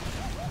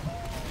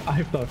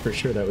 I thought for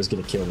sure that was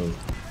gonna kill me.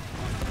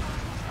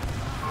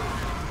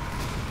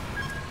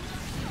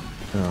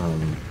 I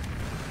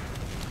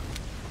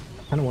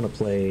kind of want to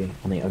play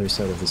on the other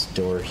side of this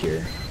door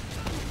here.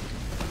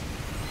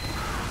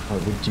 Oh,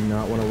 we do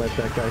not want to let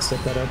that guy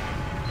set that up.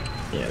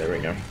 Yeah, there we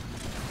go.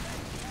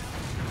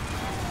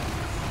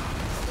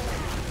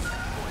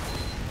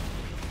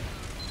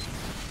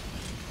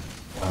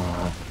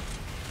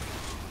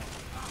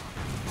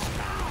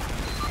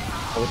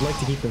 I would like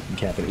to keep them from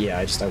capping. Yeah,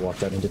 I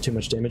walked out into too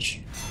much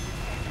damage.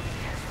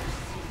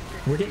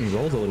 We're getting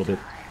rolled a little bit.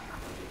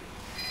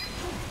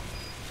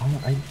 Oh,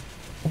 I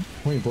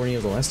playing Borneo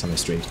the last time I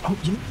streamed. Oh,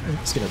 you know what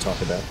I was gonna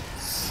talk about.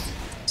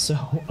 So,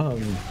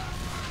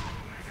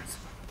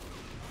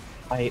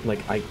 I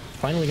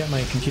finally got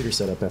my computer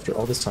set up after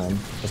all this time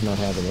of not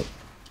having it.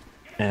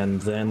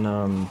 And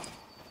then,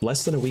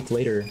 less than a week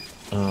later,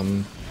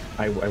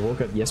 I woke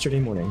up yesterday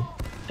morning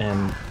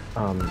and,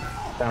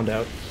 found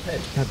out,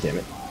 god damn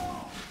it.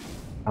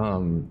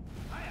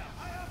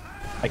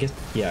 I guess,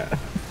 yeah.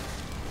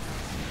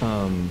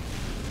 I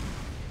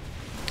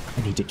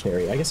need to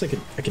carry. I guess I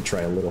could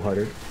try a little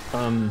harder.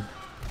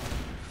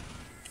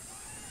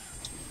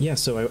 Yeah,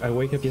 so I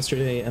wake up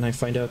yesterday and I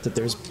find out that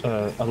there's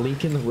a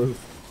leak in the roof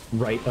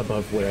right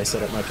above where I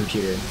set up my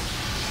computer.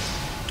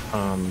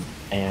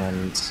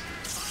 And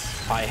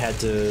I had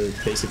to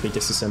basically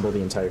disassemble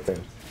the entire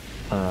thing.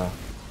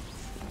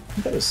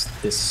 That was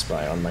this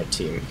spy on my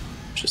team,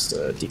 just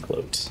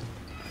decloaked.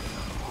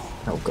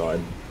 Oh god.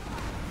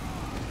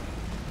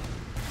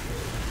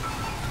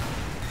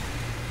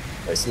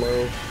 Nice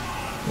low.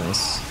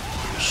 Nice.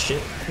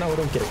 Shit. No, I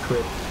don't get a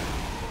crit.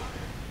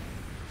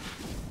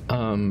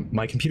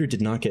 My computer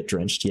did not get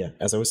drenched, yeah,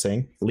 as I was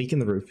saying. Leak in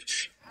the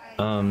roof.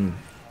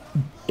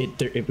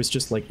 It was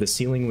just like the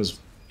ceiling was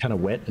kind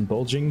of wet and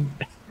bulging,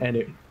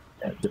 and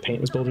the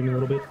paint was bulging a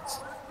little bit.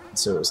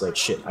 So it was like,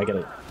 shit, I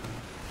gotta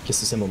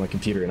disassemble my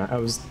computer. And I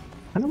was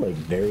kind of like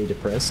very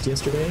depressed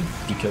yesterday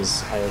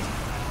because I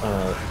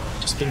have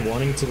just been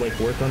wanting to like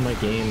work on my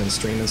game and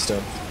stream and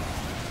stuff,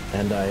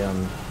 and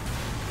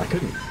I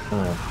couldn't.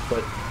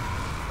 But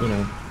you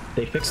know,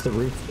 they fixed the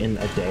roof in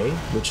a day,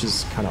 which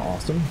is kind of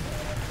awesome.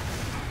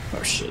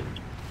 Oh shit.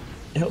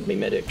 Help me,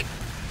 medic.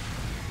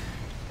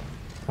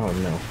 Oh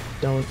no.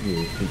 Don't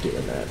you be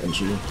doing that,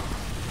 NG.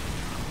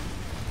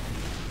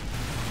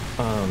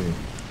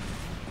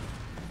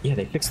 Yeah,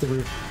 they fixed the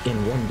roof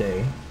in one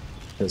day,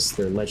 because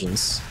they're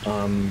legends.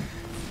 And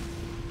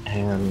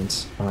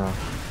I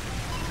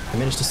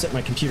managed to set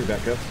my computer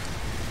back up.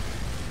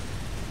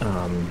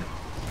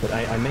 But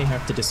I may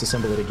have to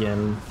disassemble it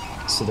again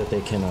so that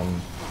they can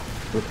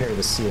repair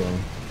the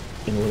ceiling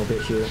in a little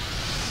bit here.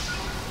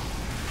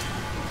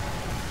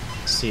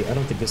 See, I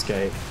don't think this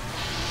guy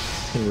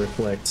can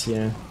reflect,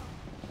 yeah.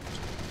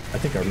 I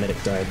think our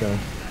medic died though.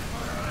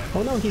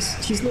 Oh no,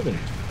 he's living.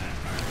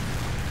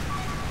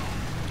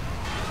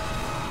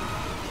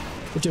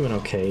 We're doing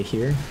okay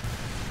here.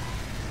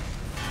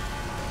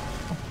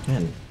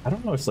 Man, I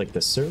don't know if like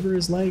the server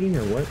is lagging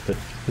or what, but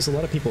there's a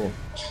lot of people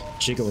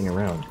jiggling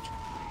around.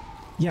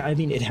 Yeah, I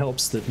mean, it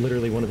helps that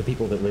literally one of the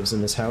people that lives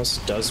in this house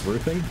does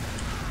roofing.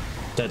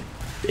 That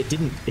it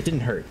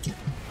didn't hurt.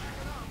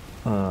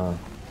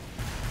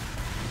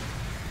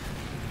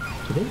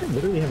 Do they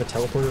literally have a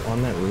teleporter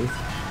on that roof?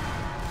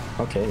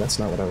 Okay, that's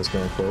not what I was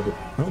going for, but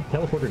oh,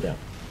 teleporter down.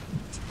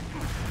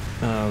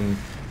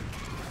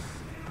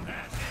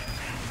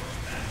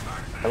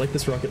 I like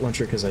this rocket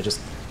launcher because I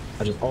just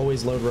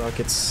always load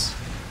rockets,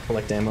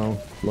 collect ammo,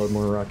 load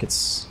more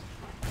rockets.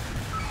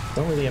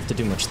 Don't really have to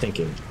do much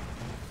thinking.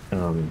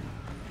 So,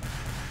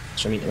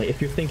 I mean, like, if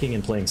you're thinking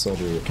and playing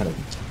soldier, you're kind of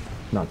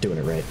not doing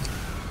it right.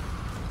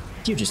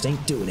 You just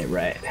ain't doing it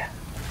right.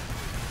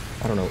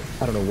 I don't know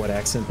what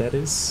accent that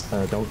is.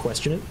 Don't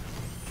question it.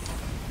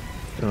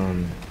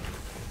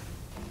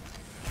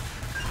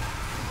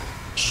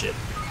 Shit.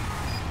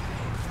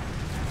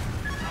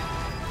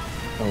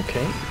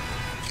 Okay.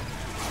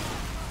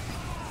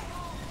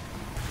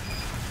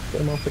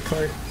 Get him off the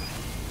cart.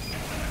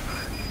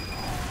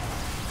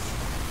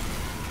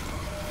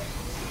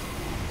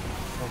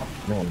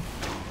 Man,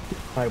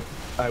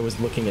 I was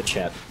looking at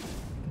chat.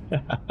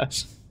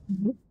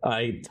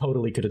 I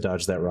totally could have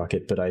dodged that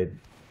rocket, but I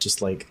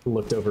just like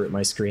looked over at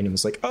my screen and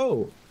was like,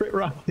 "Oh, crit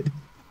rocket!"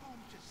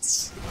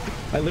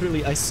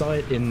 I saw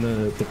it in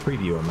the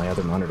preview on my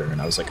other monitor,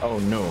 and I was like, "Oh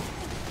no."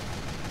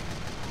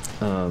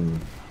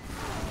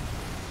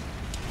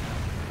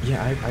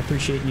 Yeah, I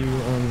appreciate you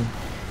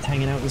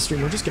hanging out in the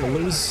stream. We're just gonna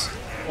lose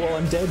while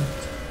I'm dead.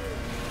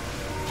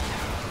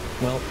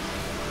 Well,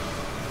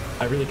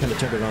 I really kind of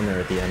turned it on there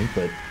at the end,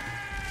 but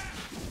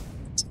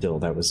still,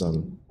 that was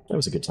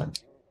a good time.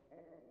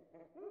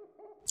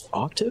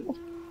 Octo?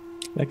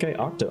 That guy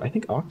Octo. I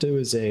think Octo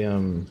is a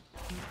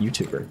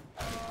YouTuber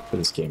for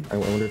this game. I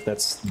wonder if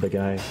that's the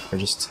guy or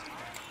just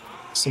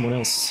someone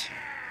else.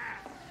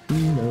 Who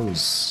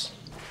knows?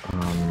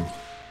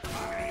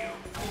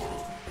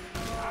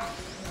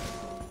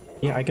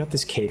 Yeah, I got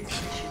this cape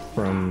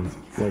from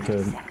like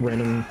a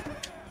random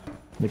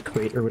like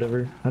crate or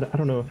whatever. I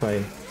don't know if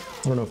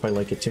I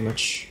like it too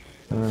much.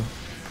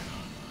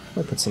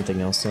 I'll put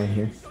something else on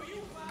here.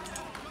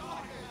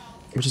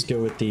 We'll just go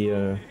with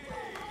the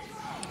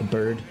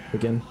bird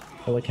again.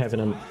 I like having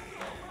a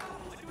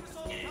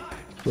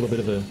little bit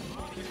of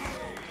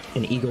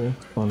an eagle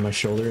on my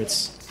shoulder.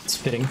 It's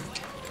fitting.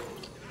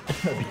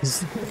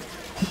 Because,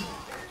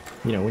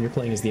 you know, when you're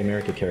playing as the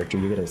America character,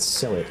 you gotta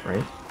sell it,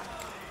 right?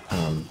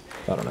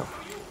 I don't know.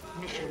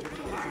 Mission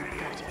begins in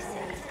 30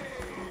 seconds.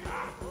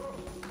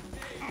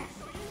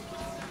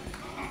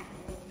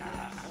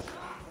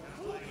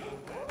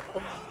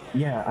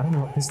 Yeah, I don't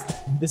know.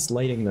 This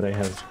lighting that I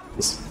have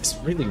is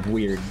really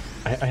weird.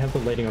 I have the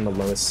lighting on the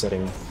lowest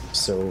setting,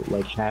 so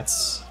like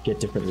hats get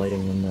different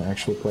lighting than the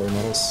actual player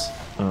models.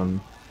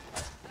 Mission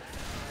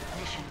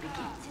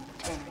begins in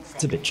 10 seconds.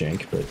 It's a bit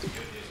jank, but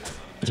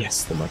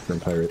yes, the Mushroom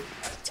Pirate.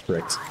 It's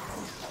correct.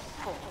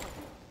 4,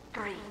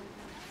 3,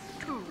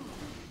 2,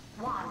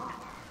 1.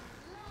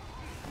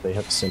 They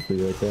have a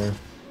sentry right there.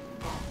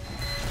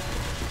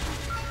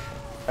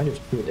 I have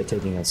quit at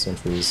taking out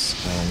sentries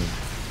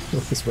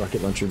with this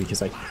rocket launcher because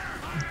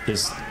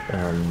there's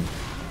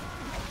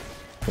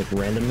like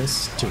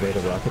randomness to where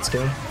the rockets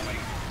go.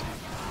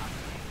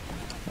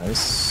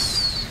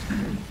 Nice.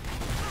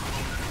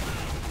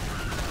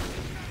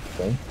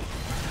 Okay.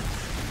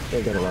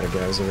 They got a lot of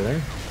guys over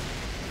there.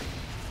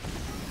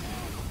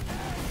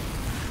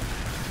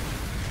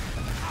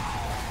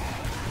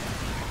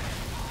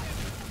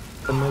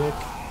 The medic.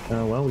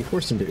 Well, we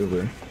forced him to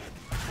Uber.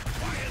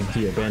 And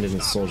he abandoned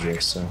his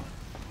soldier, so.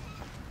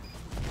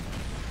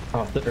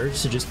 Oh, the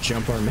urge to just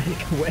jump our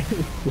medic away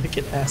like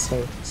an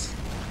asshole.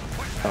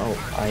 Oh,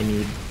 I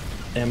need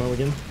ammo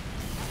again.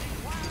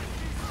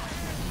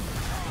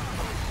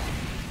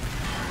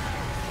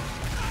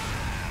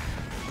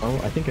 Oh,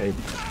 I think I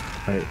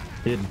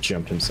did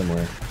jump him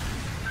somewhere.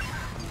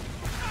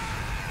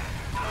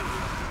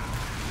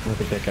 I don't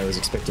think that guy was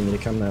expecting me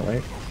to come that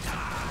way.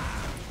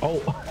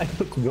 Oh, I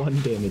took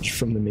 1 damage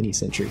from the mini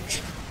sentry,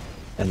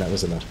 and that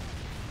was enough.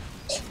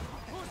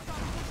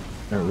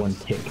 Or 1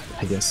 tick,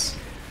 I guess.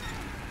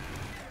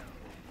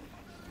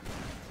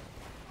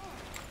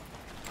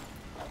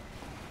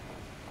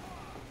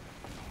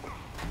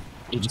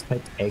 You just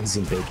typed eggs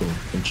and bacon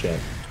in chat.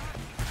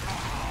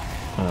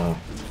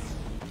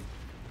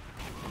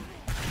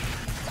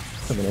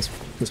 Someone else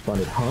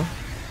responded, huh?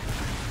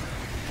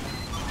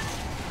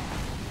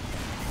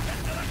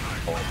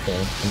 Okay,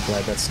 I'm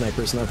glad that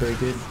sniper's not very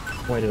good.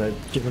 Why did I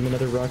give him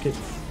another rocket?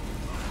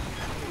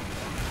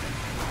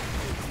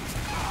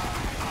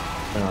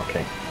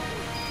 Okay.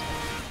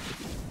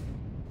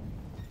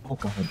 Oh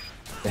god,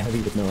 the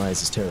heavy with no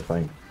eyes is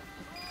terrifying.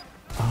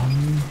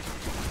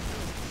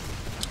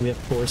 We have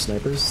 4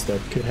 snipers.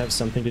 That could have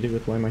something to do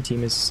with why my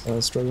team is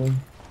struggling.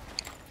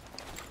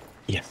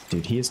 Yeah,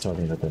 dude, he is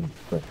talking about them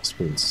breakfast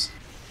foods.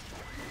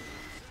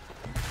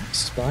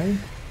 Spy?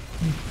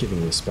 I'm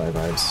giving you spy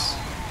vibes.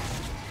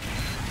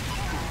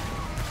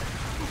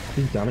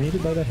 Being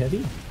dominated by that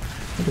heavy?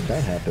 How did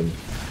that happen?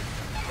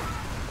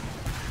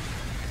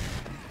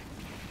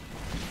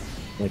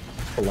 Like,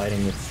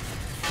 colliding with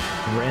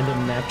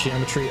random map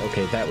geometry?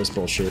 Okay, that was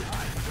bullshit.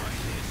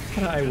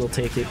 I will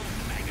take it.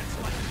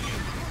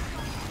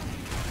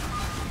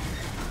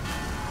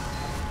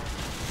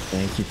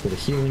 Thank you for the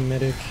healing,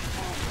 medic.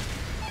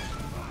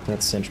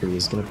 That sentry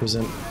is going to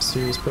present a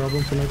serious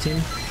problem for my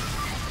team.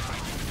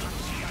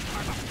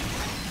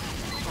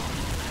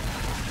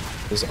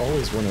 There's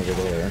always one over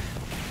there.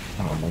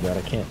 Oh my god,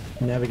 I can't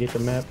navigate the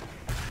map.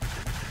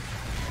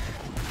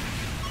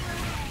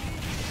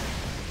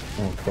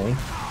 Okay.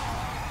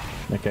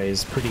 That guy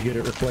is pretty good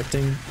at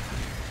reflecting.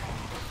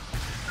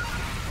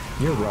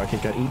 Your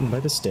rocket got eaten by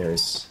the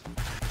stairs.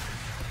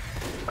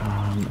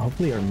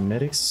 Hopefully our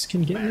medics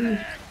can get me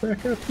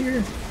back up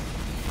here.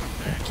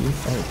 Thank you.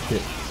 Oh,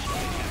 shit.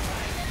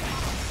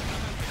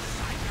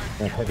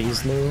 That heavy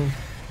is low.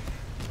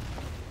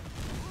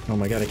 Oh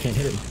my god, I can't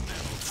hit him.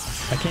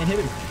 I can't hit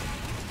him.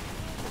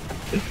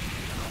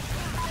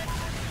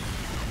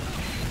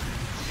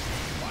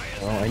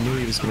 Oh, I knew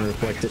he was going to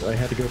reflect it. I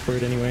had to go for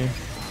it anyway.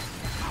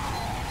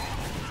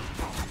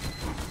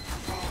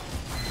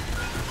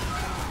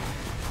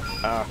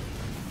 Ah.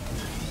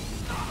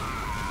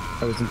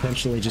 I was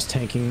intentionally just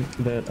tanking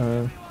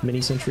that mini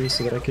sentry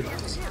so that I could...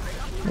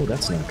 Oh,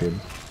 that's not good.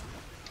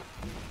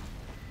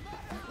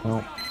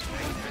 Well,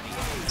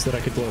 so that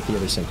I could blow up the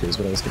other sentry is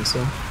what I was going to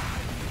say.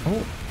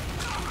 Oh.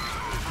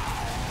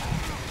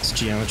 This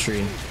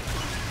geometry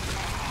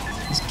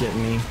is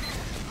getting me.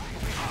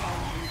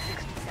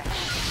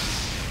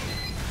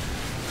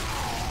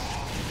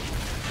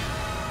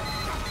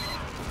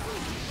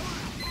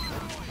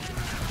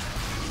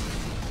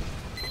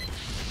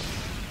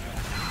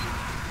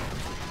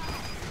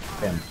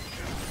 Damn.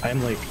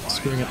 I'm like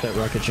screwing up that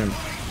rocket jump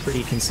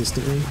pretty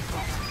consistently.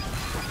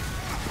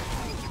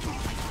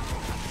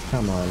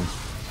 Come on.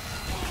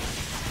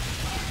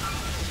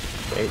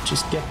 Okay,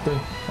 just get the...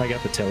 I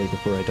got the telly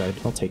before I died.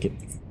 I'll take it.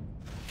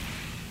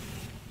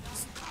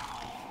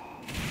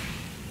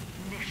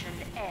 Mission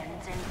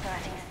ends in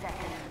 30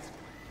 seconds.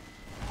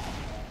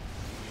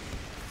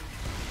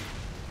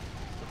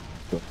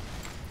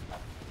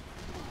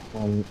 I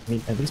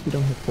mean, at least we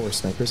don't have 4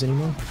 snipers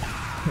anymore.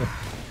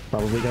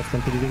 Probably got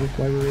something to do with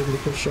why we were able to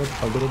push up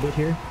a little bit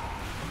here.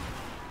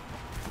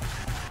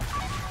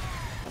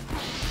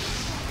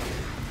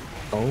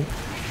 Oh.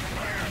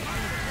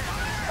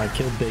 I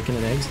killed bacon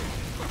and eggs.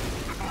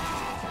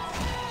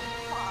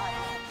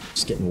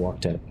 Just getting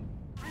walked at.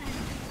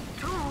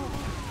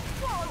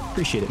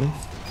 Appreciate it, man.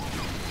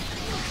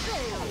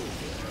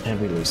 And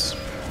we lose.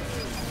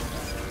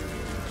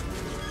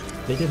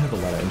 They did have a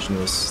lot of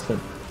engineers. That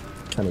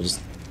kind of just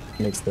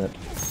makes that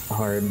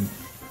hard.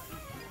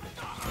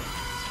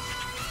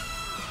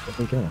 There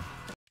we go.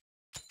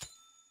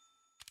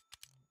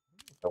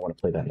 I want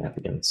to play that map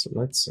again, so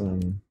let's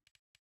turn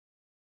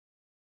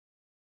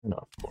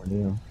off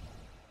Borneo.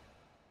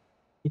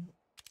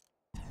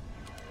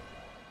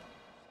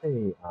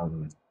 Hey,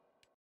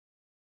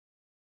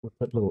 we'll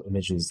put little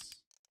images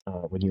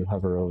when you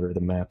hover over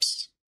the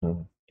maps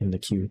in the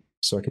queue,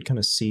 so I could kind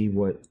of see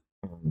what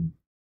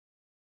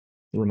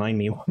remind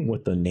me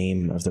what the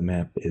name of the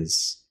map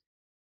is.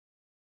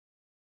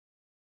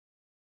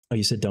 Oh,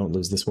 you said don't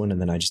lose this one,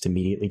 and then I just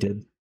immediately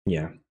did?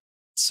 Yeah.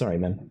 Sorry,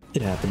 man.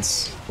 It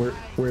happens.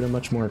 We're in a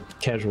much more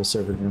casual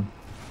server now.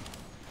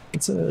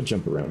 Let's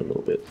jump around a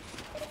little bit.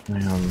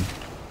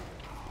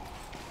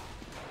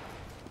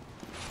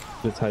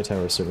 This high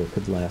tower server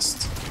could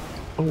last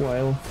a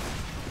while.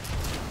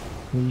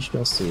 We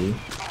shall see.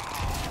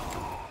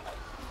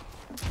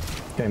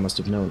 This guy must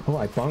have known. Oh,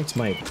 I bonked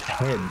my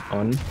head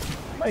on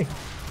my...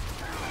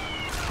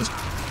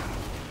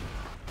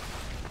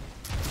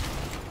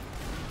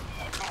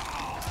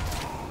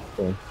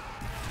 Okay.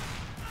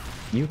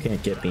 You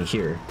can't get me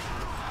here.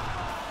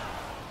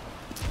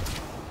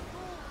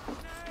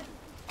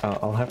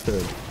 I'll have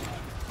to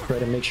try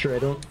to make sure I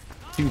don't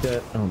do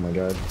that. Oh my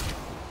god.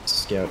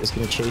 Scout is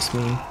gonna chase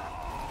me.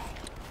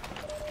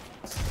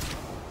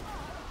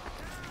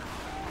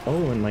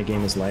 Oh, and my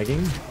game is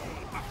lagging?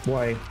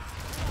 Why?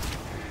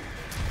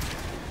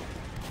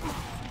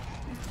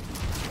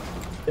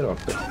 Get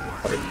off the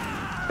part.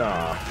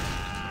 Ah.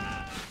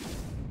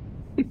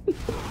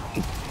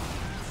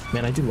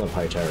 Man, I do love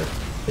High Tower.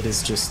 It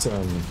is just,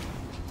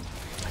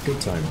 Good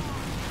time.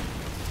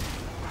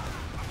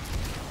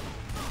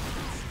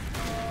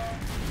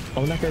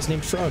 Oh, and that guy's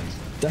named Frog.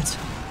 That's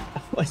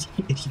what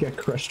he got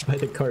crushed by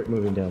the cart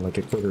moving down like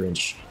a quarter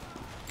inch.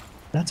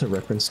 That's a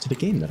reference to the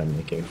game that I'm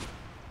making.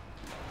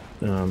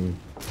 Yeah,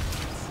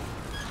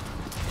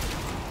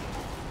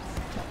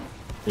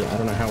 I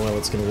don't know how well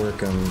it's gonna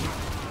work.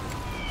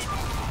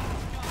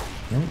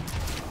 Oh,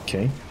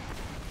 okay.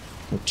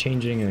 We're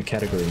changing a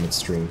category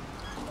midstream.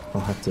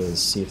 I'll have to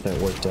see if that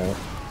worked out.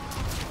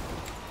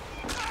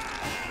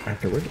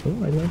 Afterward.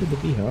 Oh, I landed the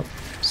B-hop.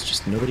 There's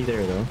just nobody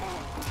there, though.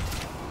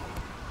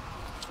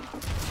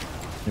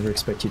 Never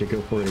expect you to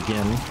go for it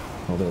again.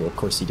 Although, of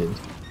course he did.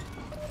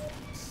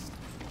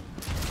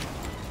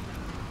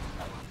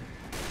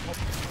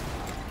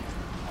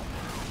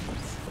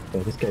 Oh,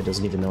 this guy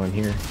doesn't even know I'm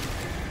here.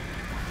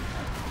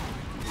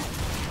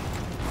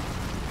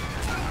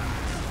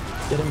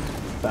 Get him.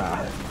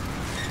 Ah.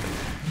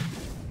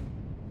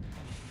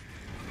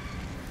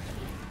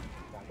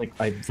 Like,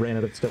 I ran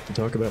out of stuff to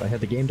talk about. I had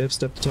the game dev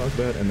stuff to talk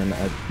about, and then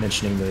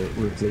mentioning the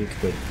roof leak,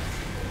 but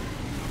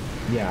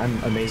yeah,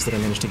 I'm amazed that I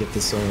managed to get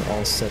this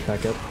all set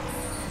back up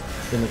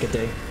in like a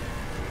day.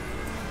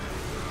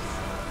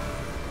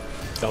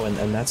 Oh,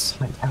 and that's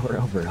my power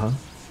over, huh?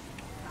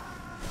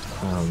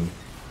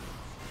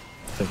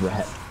 The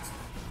rat.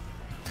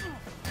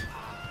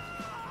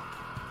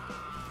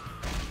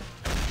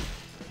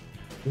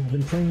 I've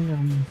been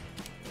playing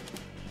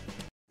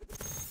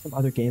some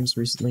other games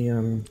recently.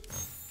 I've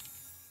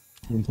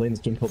been playing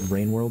this game called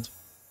Rain World,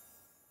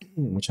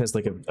 which has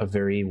like a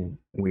very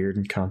weird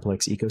and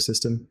complex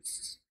ecosystem.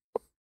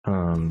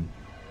 And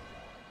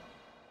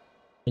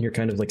you're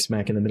kind of like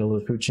smack in the middle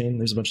of the food chain.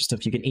 There's a bunch of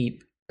stuff you can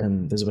eat,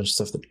 and there's a bunch of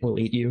stuff that will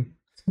eat you.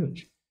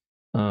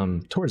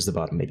 Towards the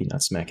bottom, maybe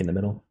not smack in the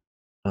middle.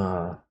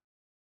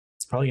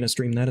 It's probably gonna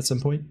stream that at some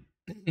point.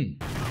 Oh,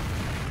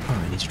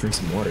 I need to drink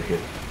some water here.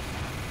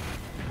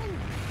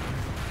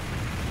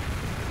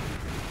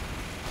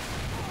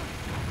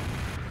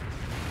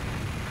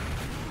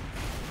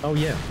 Oh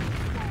yeah,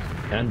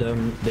 and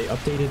they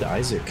updated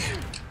Isaac.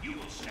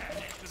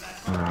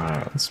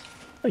 Let's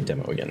play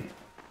demo again.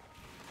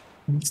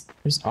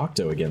 There's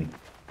Octo again.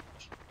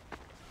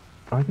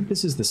 Oh, I think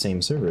this is the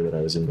same server that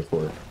I was in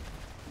before.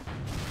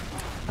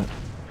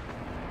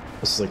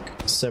 This is like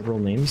several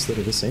names that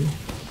are the same.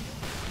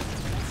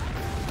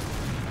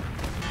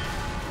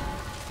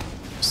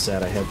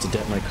 Sad I had to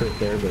det my crit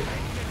there, but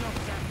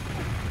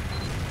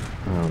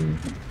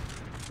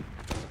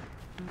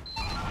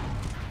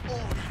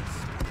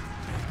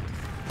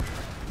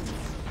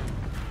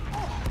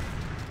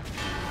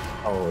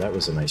oh, that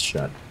was a nice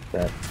shot.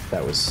 That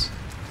was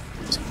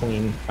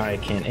clean. I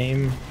can't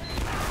aim.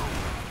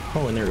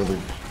 Oh, and there we go.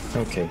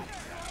 Okay.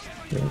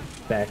 Yeah,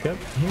 back up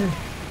here.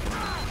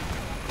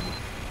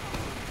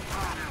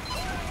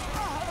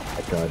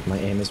 Oh god, my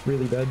aim is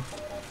really bad.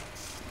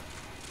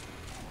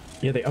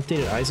 Yeah, they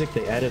updated Isaac.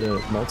 They added a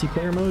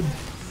multiplayer mode,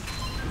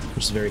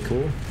 which is very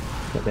cool.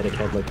 That medic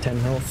had like 10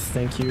 health.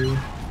 Thank you,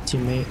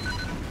 teammate.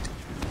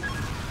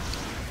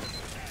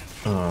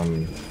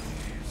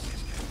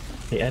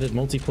 They added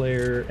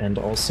multiplayer and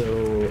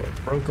also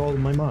broke all of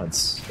my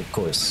mods, of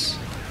course.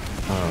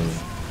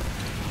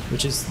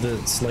 Which is the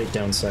slight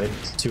downside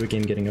to a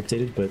game getting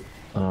updated, but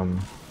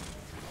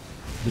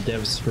the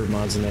devs for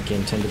mods in that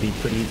game tend to be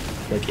pretty,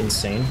 like,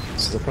 insane,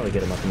 so they'll probably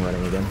get them up and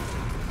running again.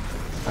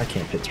 I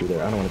can't fit through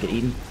there. I don't want to get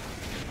eaten.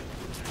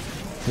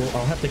 Well,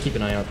 I'll have to keep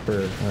an eye out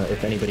for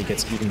if anybody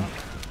gets eaten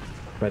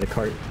by the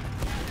cart.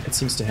 It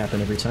seems to happen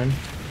every time.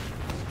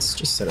 Let's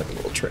just set up a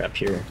little trap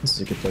here. This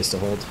is a good place to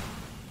hold.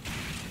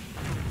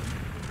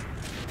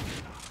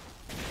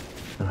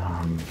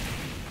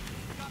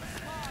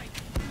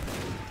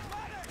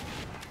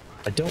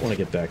 I don't want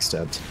to get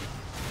backstabbed.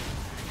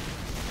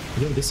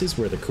 Yo, this is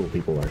where the cool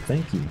people are.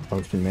 Thank you,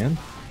 Ocean Man.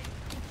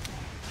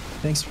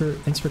 Thanks for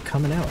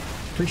coming out.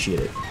 Appreciate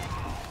it.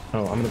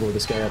 Oh, I'm gonna blow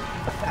this guy up.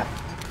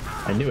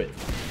 I knew it.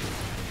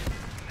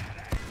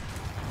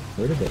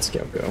 Where did that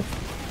scout go?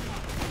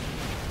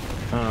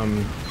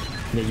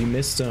 Yeah, you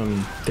missed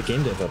the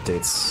game dev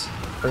updates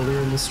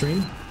earlier in the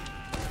stream.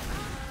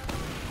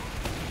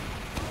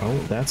 Oh,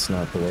 that's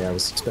not the way I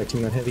was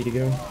expecting that heavy to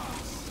go.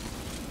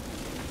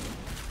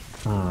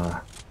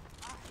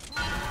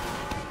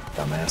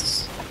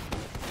 Dumbass.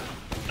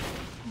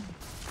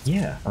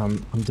 Yeah,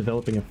 I'm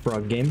developing a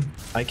frog game.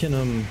 I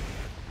can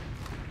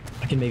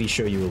maybe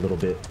show you a little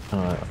bit,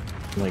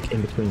 like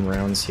in between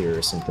rounds here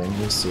or something.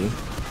 We'll see.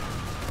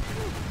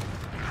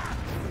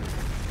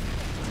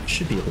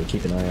 Should be able to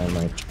keep an eye on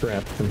my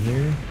trap from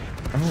here.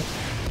 Oh.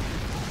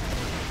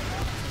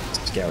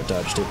 Scout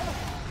dodged it.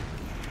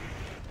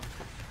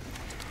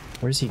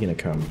 Where's he gonna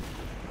come?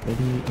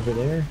 Maybe over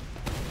there?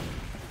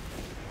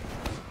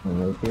 Or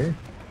right here?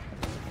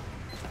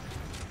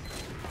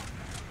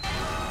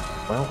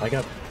 Well, I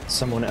got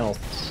someone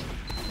else.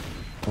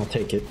 I'll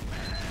take it.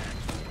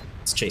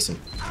 Let's chase him.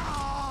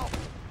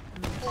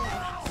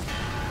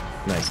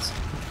 Nice.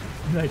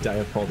 I die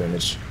of fall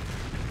damage.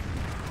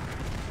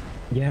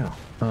 Yeah,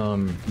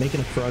 making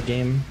a frog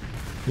game.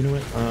 You know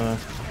what,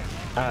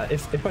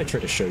 If I try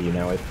to show you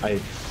now,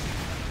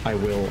 I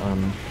will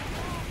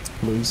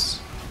lose.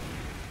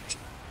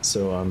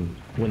 So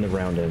when the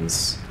round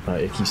ends,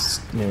 if you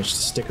manage to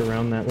stick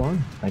around that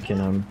long, I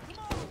can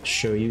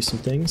show you some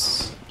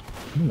things.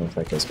 I don't know if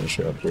that guy's gonna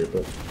show up here,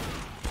 but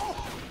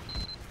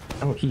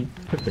oh, he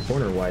took the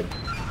corner wide.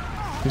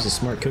 Who's a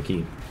smart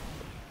cookie?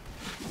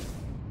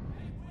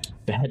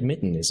 Bad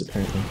mitten is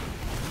apparently.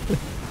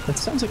 That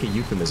sounds like a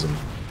euphemism.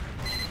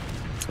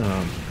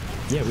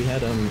 Yeah, we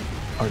had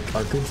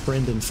our good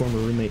friend and former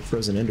roommate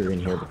Frozen Ender in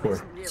here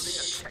before.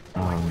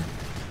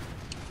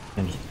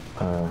 And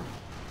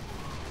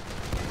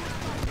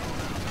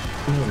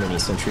no mini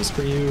sentries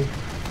for you.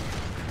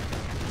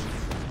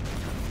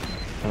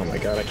 Oh my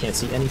god, I can't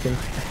see anything.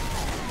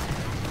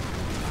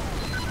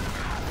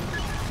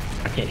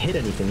 I can't hit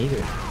anything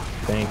either.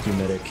 Thank you,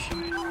 medic.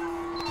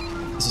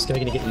 Is this guy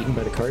gonna get eaten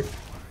by the cart?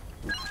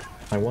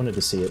 I wanted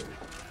to see it.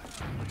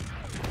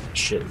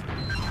 Shit.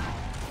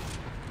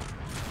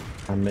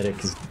 Our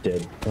medic is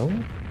dead. Oh,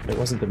 it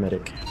wasn't the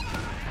medic.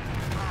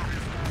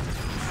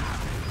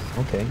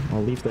 Okay,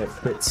 I'll leave that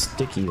crit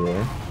sticky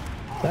there.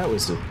 That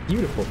was a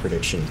beautiful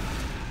prediction.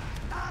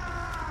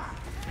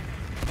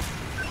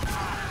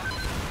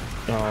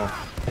 Oh,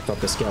 I thought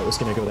the scout was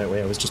gonna go that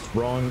way. I was just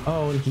wrong.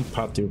 Oh, and he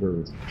popped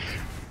over.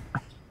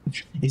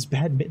 Is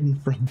badminton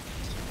from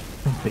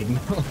Big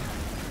Mel?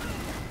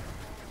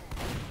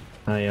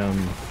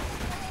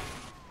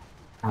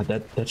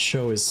 That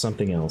show is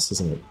something else,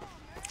 isn't it?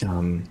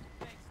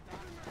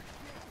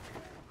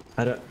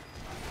 I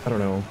don't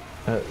know.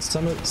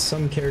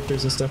 Some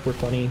characters and stuff were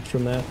funny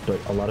from that, but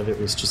a lot of it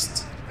was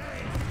just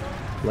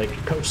like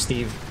Coach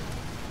Steve,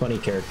 funny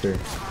character.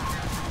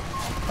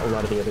 A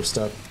lot of the other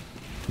stuff,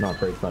 not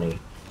very funny.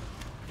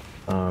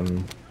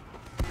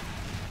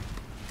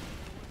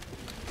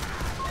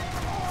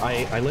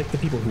 I like the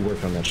people who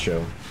work on that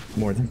show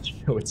more than the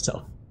show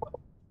itself.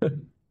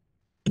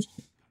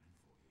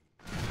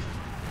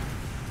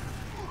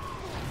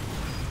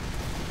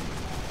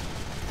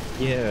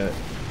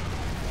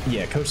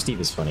 Yeah, Coach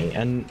Steve is funny,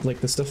 and like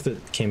the stuff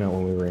that came out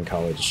when we were in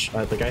college,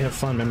 like I have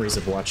fond memories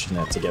of watching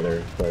that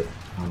together, but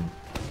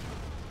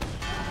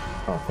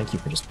oh, thank you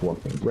for just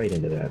walking right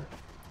into that.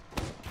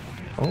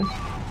 Oh.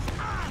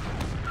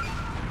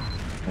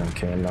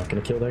 Okay, I'm not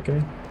gonna kill that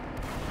guy.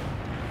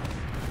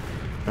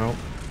 Oh.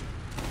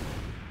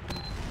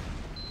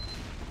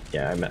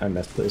 Yeah, I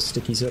messed those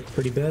stickies up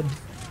pretty bad.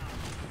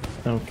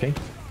 Okay.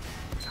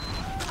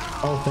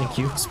 Oh, thank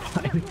you,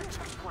 Spy.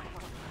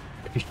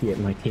 Appreciate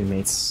my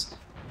teammates.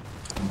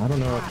 I don't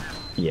know if...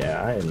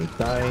 Yeah, I didn't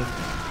die.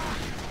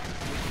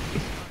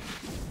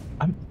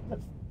 I'm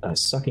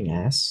sucking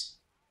ass.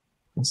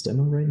 Let's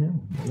demo right now.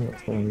 I don't know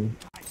if,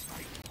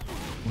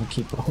 I'll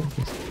keep... Oh,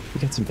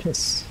 we got some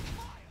piss.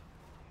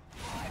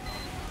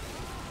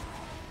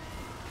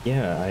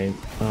 Yeah,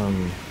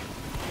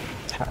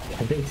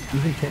 have they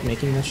even kept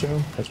making that show?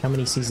 Like, how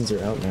many seasons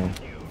are out now?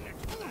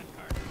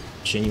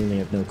 Genuinely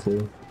have no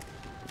clue.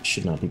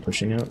 Should not be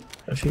pushing out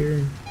of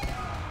here.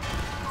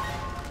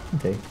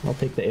 Okay, I'll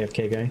take the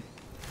AFK guy.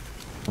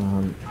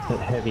 That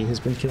heavy has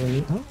been killing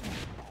me. Oh,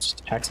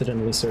 just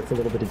accidentally surf a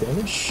little bit of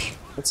damage.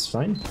 That's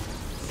fine.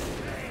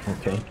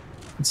 Okay,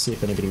 let's see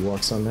if anybody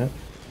walks on that.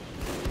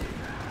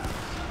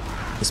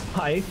 The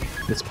spy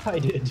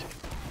did.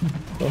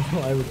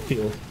 Oh,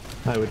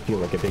 I would feel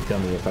like a big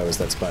dummy if I was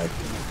that spy.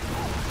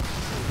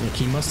 Like,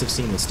 he must have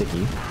seen the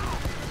sticky.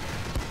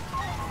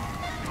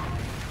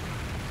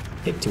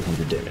 Take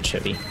 200 damage,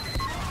 heavy.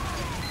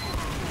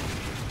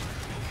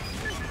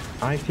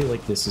 I feel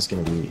like this is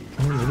gonna be...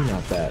 Oh, maybe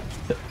not that.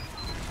 But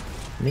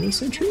mini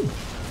sentry?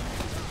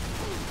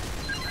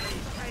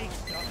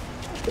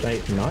 Did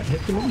I not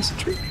hit the mini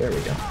sentry? There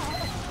we go.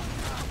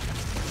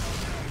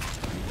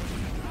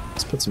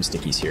 Let's put some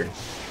stickies here.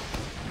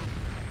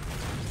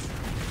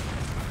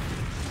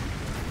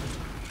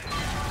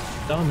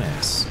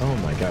 Dumbass. Oh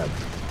my god.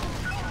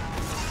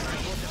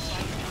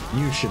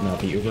 You should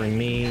not be Ubering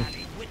me.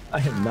 I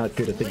am not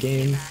good at the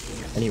game.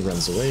 And he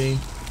runs away.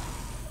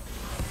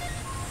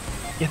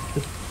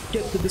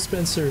 Get the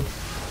dispenser.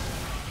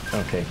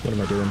 Okay, what am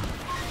I doing?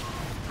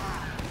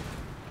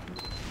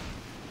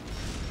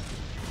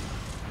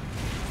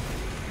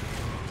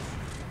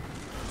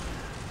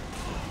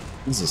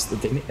 Jesus,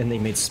 and they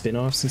made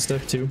spin-offs and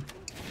stuff too?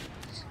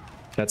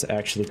 That's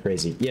actually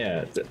crazy.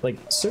 Yeah, like,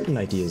 certain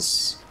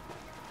ideas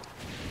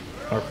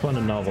are fun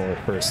and novel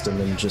at first, and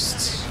then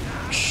just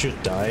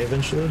should die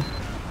eventually.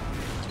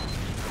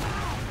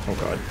 Oh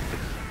god.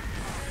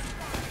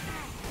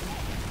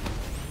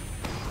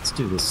 Let's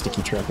do this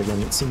sticky trap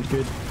again, it seemed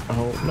good.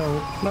 Oh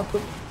no, not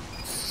the...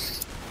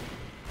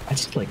 I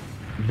just like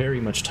very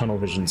much tunnel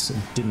vision, so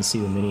didn't see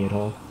the mini at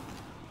all.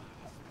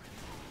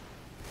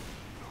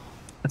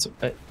 That's...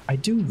 I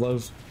do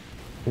love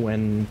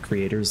when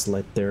creators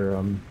let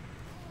their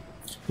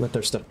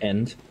stuff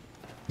end,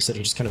 instead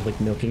of just kind of like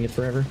milking it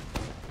forever.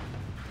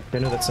 I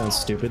know that sounds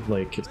stupid,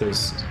 like if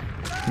there's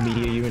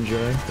media you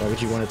enjoy, why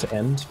would you want it to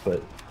end?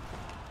 But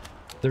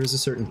there is a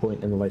certain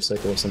point in the life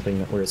cycle of something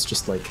where it's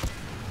just like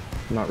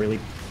not really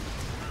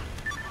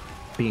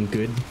being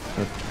good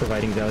or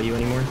providing value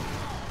anymore.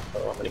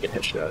 Oh, I'm gonna get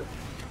headshot.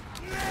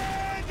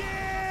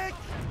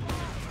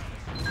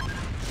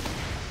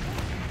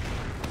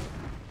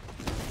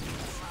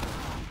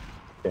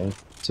 Okay,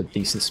 it's a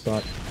decent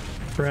spot.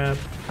 Crap,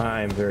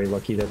 I'm very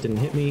lucky that didn't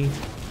hit me.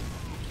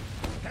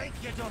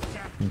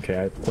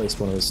 Okay, I placed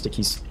one of those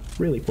stickies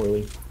really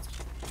poorly.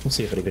 We'll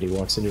see if anybody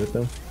walks into it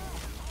though.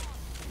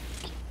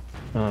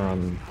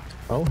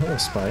 Oh, hello,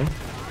 spy.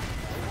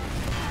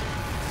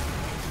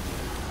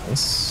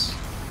 Nice.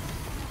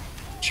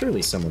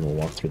 Surely someone will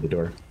walk through the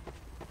door.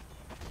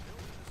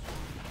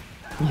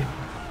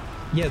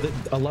 Yeah,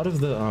 a lot of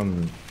the,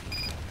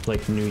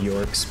 like, New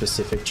York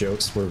specific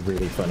jokes were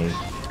really funny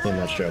in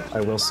that show,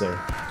 I will say.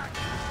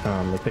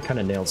 Like, they kind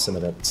of nailed some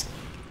of that.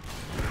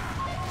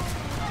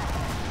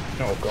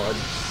 Oh, God.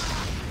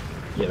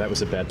 Yeah, that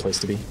was a bad place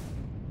to be.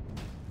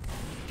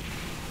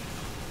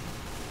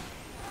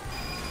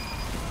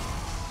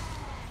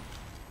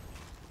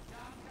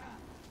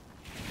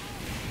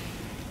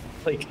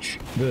 Like,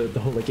 the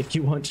whole, like, if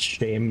you want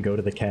shame, go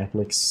to the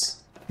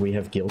Catholics, we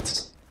have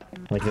guilt.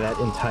 Like, that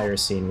entire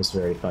scene was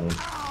very funny.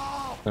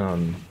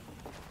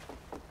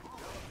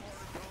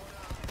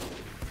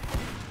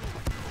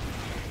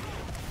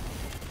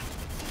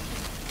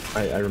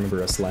 I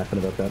remember us laughing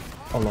about that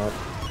a lot.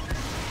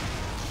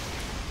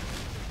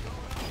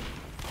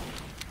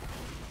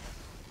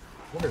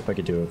 I wonder if I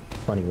could do a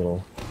funny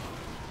little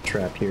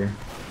trap here.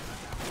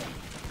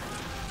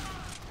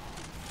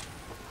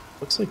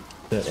 Looks like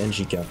that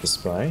NG got the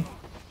spy.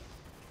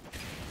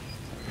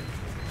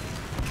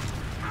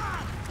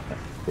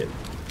 Good.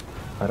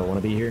 I don't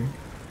want to be here.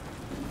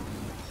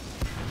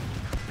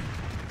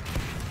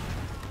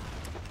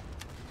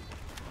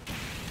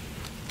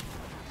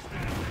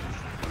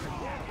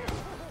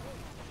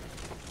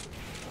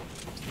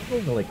 I don't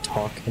want to like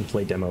talk and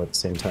play demo at the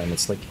same time.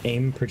 It's like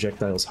aim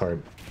projectiles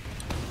hard.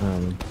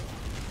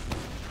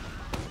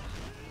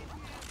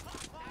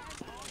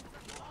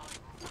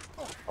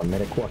 A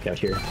medic walk out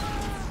here.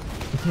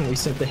 We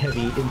sent the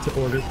heavy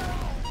into orbit.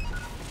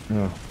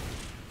 Oh.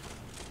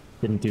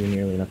 Didn't do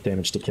nearly enough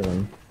damage to kill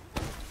him.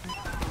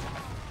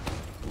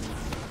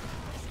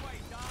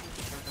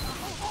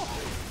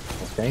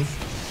 Okay.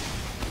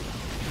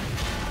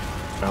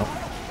 Well,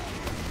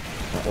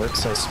 that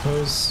works, I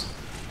suppose.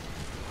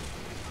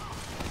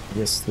 I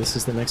guess this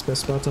is the next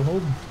best spot to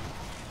hold.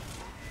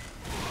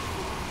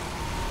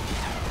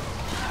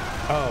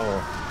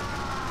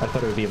 Oh, I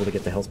thought I would be able to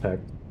get the health pack.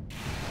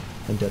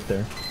 I'm dead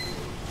there.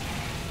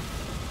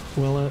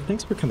 Well,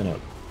 thanks for coming out,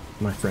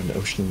 my friend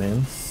Ocean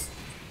Man.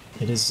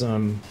 It is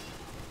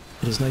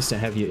nice to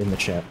have you in the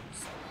chat.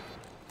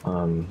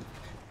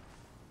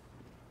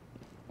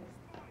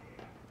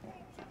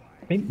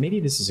 Maybe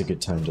this is a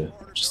good time to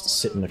just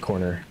sit in the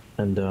corner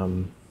and,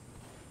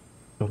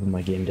 open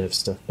my game dev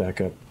stuff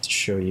back up to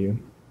show you.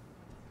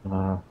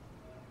 What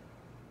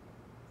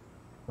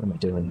am I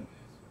doing?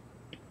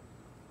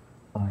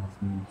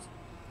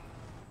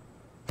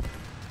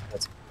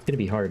 That's gonna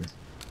be hard.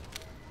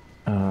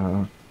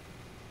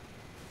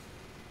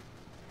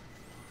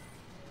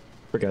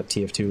 Forgot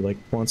TF2 like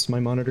wants my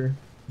monitor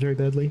very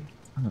badly.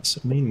 So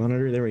main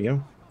monitor, there we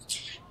go.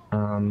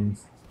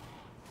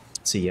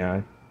 So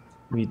yeah,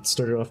 we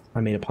started off.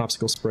 I made a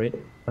popsicle sprite,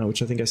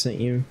 which I think I sent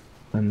you,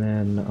 and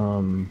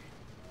then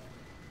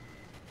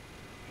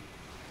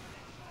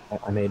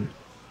I made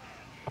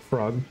a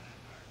frog,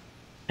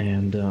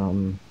 and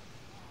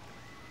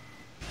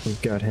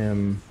we've got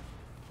him.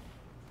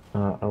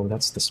 Oh,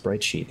 that's the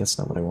sprite sheet. That's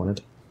not what I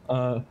wanted.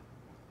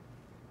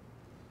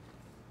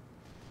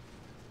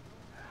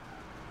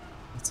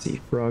 Let's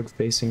see, frog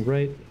facing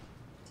right.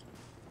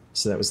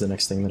 So that was the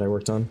next thing that I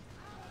worked on.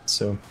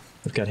 So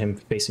I've got him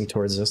facing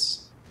towards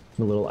us,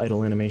 a little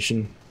idle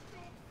animation,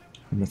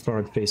 and the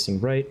frog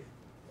facing right.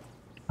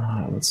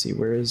 Let's see,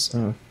 where is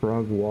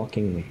frog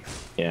walking?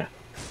 Yeah,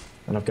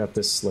 and I've got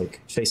this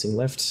like facing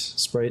left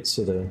sprite,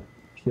 so the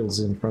heel's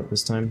in front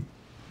this time.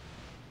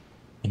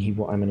 And I'm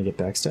gonna get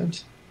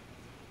backstabbed.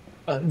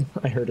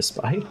 I heard a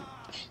spy.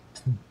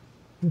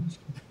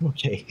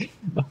 Okay.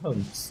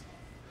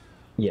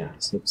 Yeah.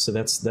 So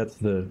that's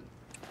the.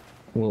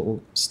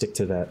 We'll stick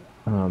to that.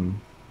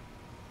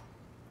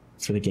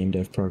 For the game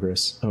dev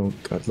progress. Oh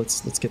god,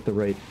 let's get the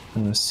right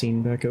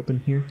scene back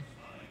open here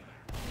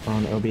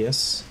on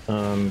OBS.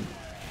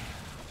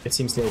 It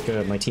seems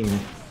like my team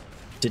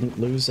didn't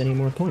lose any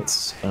more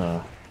points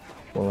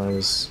while I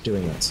was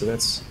doing that, so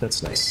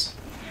that's nice.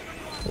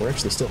 We're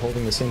actually still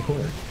holding the same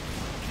corner.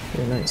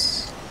 Very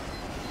nice.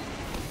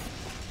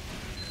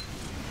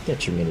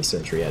 Get your mini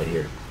sentry out of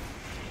here.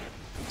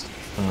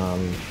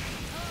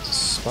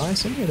 Spy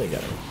somewhere? They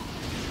got him.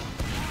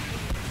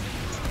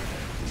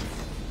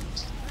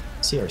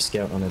 See our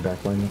scout on their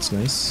backline, that's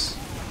nice.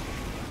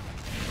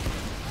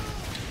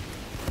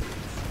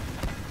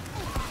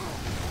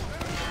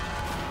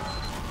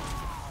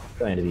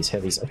 Die into these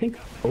heavies. I think.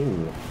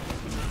 Oh,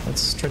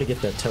 let's try to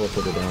get that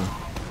teleporter down.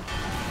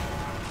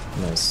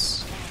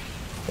 Nice.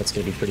 That's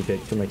gonna be pretty big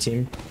for my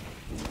team.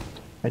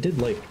 I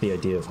did like the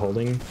idea of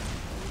holding.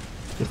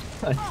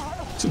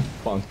 He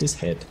bonked his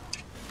head.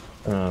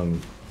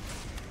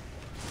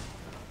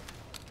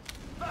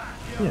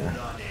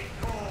 Yeah.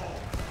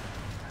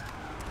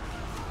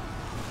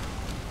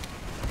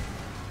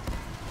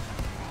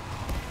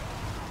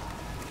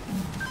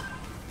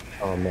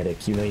 Oh,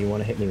 medic, you know you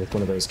want to hit me with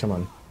one of those, come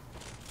on.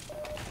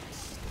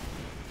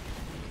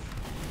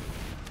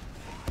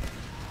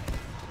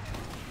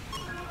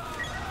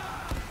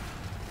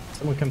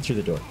 Someone come through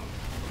the door.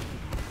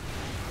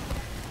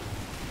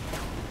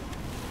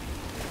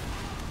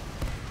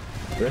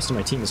 The rest of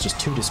my team is just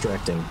too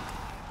distracting.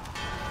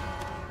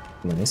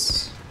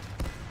 Nice.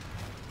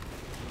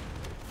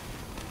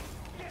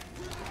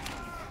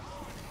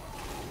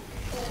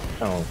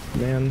 Oh,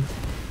 man.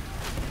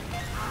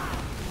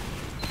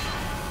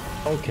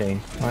 Okay,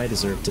 I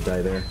deserve to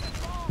die there.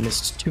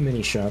 Missed too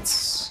many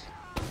shots.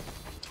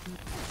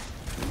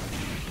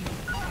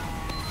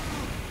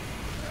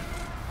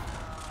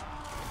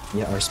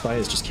 Yeah, our spy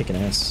is just kicking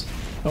ass.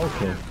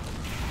 Okay.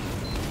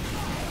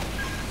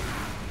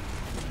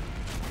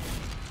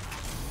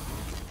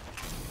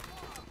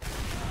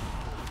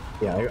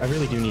 Yeah, I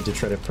really do need to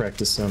try to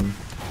practice some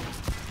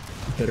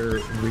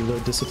better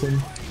reload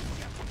discipline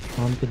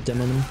on the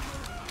Demoman.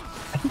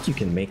 I think you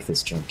can make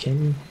this jump,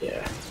 can you?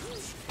 Yeah.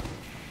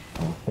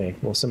 Oh, hey,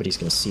 well somebody's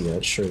gonna see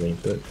that, surely,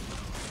 but...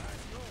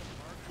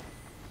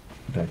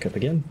 Back up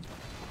again.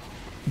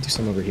 Do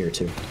some over here,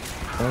 too.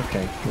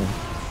 Okay,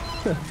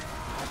 yeah.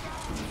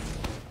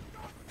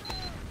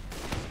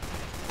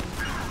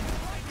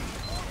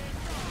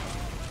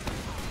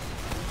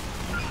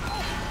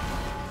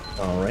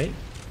 Alright.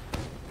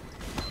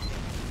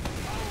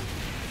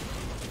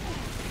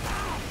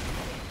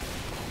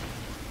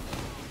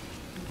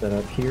 That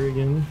up here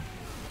again.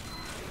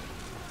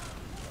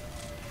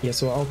 Yeah,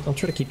 so I'll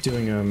try to keep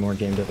doing more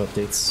game dev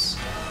updates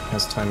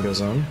as time goes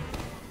on.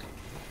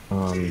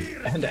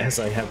 And as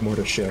I have more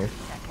to show.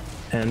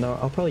 And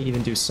I'll probably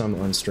even do some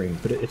on stream,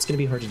 but it's gonna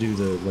be hard to do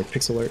the like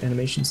pixel art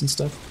animations and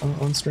stuff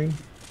on stream.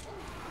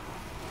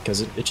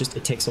 Because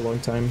it takes a long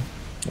time,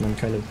 and I'm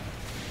kind of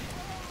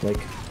like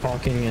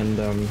talking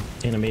and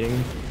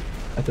animating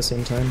at the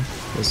same time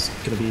is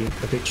gonna be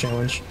a big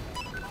challenge.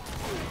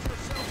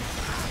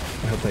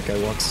 I hope that guy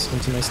walks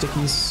into my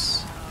stickies.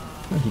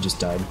 Oh, he just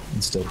died,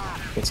 and still,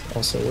 that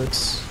also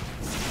works.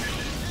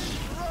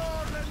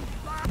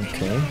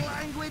 Okay.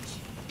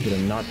 I'm gonna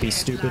not be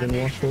stupid and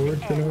walk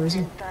forward for no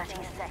reason.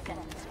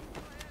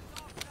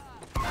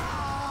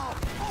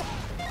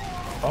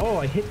 Oh,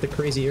 I hit the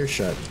crazy air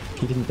shot.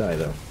 He didn't die,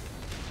 though.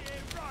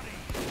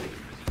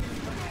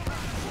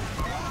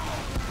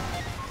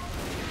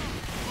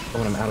 Oh,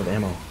 and I'm out of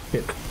ammo.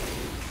 Here.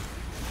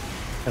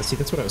 See,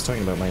 that's what I was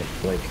talking about, my,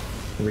 like,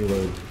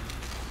 reload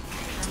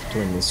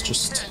discipline is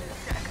just...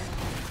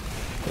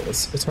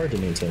 It's hard to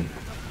maintain.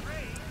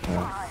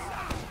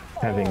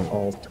 Having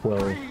all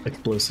 12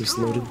 explosives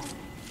loaded.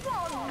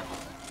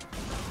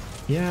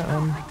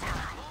 Yeah,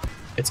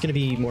 it's gonna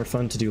be more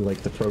fun to do,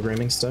 like, the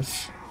programming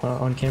stuff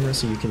on camera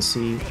so you can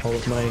see all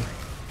of my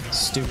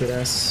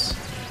stupid-ass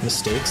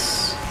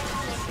mistakes.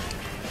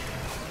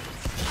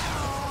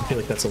 I feel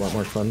like that's a lot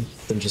more fun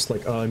than just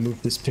like, oh, I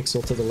moved this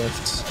pixel to the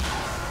left.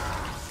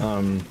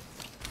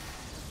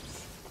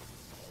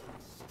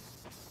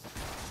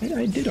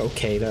 I did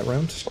okay that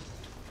round.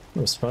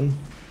 That was fun.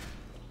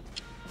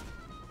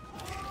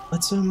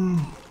 Let's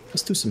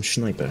do some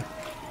sniper.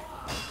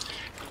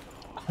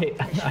 Hey,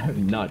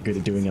 I'm not good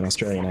at doing an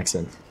Australian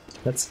accent.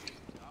 That's...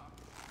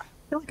 I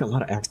feel like a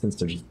lot of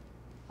accents are just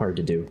hard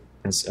to do,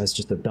 as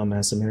just a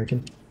dumbass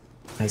American,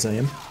 as I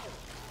am.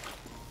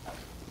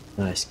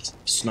 Nice.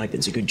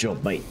 Sniping's a good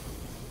job, mate.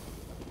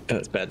 Oh,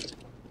 it's bad.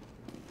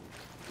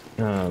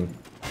 I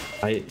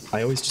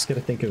always just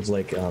gotta think of,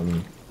 like,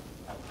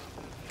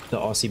 the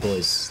Aussie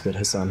boys that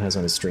Hassan has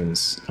on his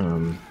streams.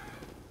 And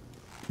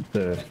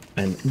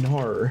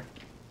Nar.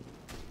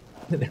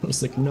 And I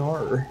was like,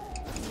 Nar.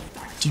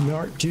 Do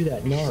not do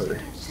that, Nar.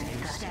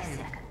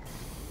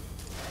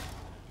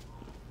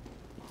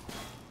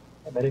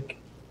 Hey, medic.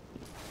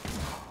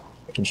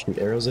 I can shoot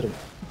arrows at a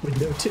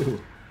window, too.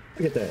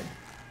 Look at that.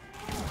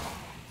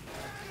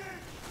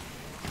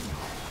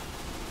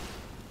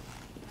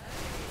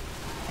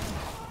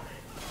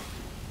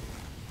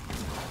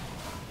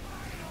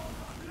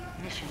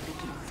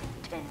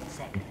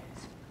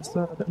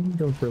 I'm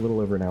going for a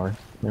little over an hour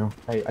now.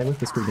 I let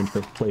this group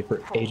play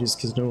for ages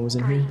because no one was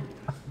in here.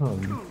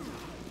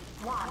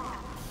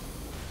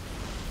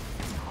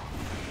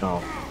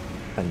 Oh,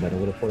 I bet a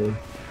little for you.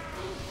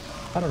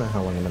 I don't know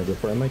how long I'm gonna go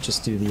for. I might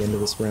just do the end of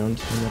this round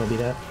and that'll be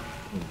that.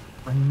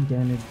 Brain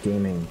Damage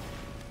Gaming.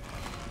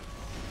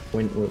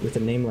 With a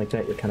name like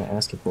that, you're kind of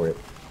asking for it.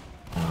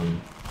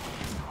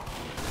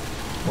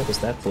 What was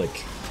that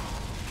flick?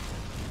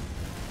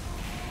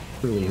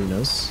 Truly, who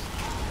knows?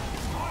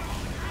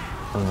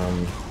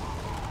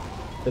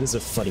 That is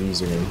a funny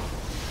username.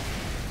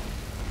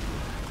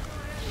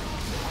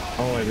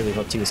 Oh, I really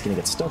hoped he was gonna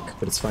get stuck,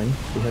 but it's fine.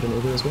 We had an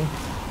Uber as well.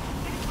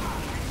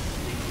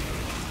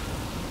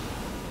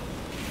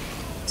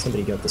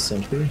 Somebody got the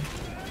sentry.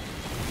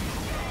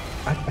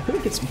 I feel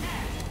like it's,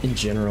 in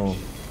general,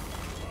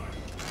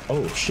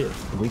 Oh shit,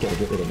 we gotta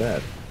get rid of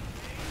that.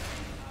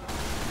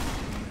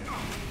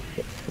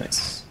 Yep,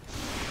 nice.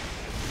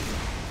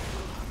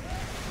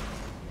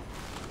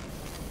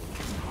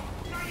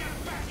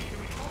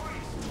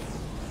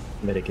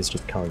 Medic is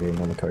just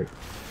carrying on the cart.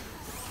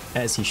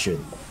 As he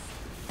should.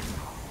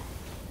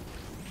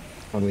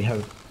 And we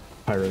have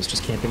Pyros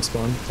just camping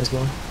spawn as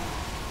well.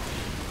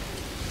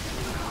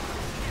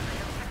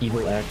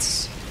 Evil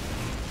acts.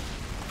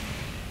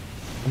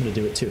 I'm gonna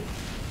do it too.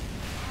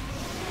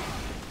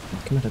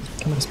 Come out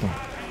of spawn. I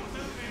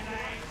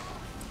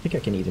think I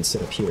can even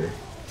sit up here.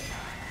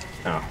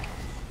 Oh. I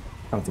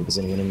don't think there's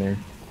anyone in there.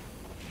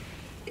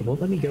 It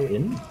won't let me go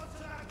in?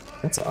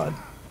 That's odd.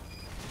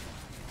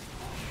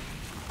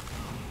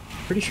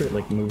 Pretty sure it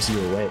like moves you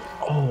away.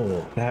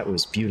 Oh, that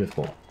was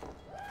beautiful.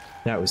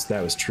 That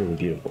was truly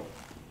beautiful.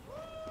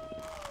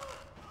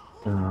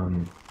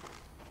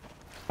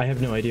 I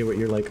have no idea what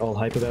you're like all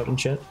hype about in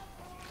chat.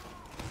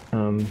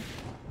 Not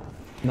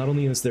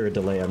only is there a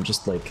delay, I'm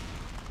just like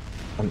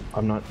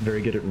I'm not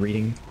very good at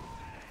reading.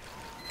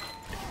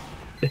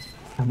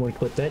 I'm gonna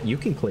clip that. You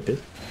can clip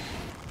it.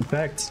 In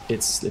fact,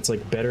 it's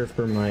like better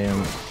for my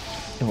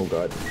oh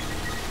god.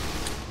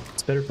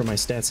 It's better for my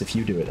stats if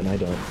you do it and I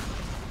don't.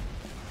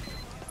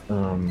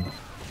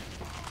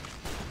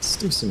 Let's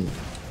do some.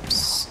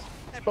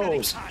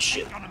 Oh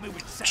shit!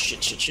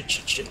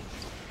 Shit!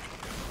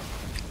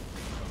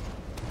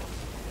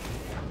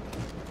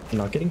 I'm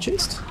not getting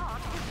chased?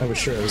 I was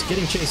sure I was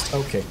getting chased.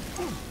 Okay.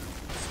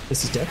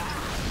 This is death?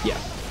 Yeah.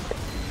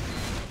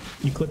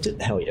 You clipped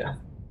it? Hell yeah.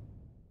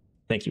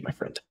 Thank you, my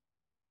friend.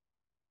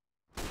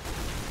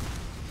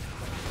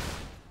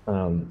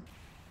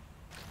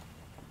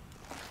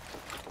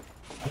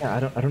 Yeah,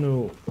 I don't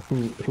know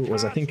who it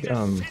was. I think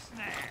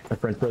my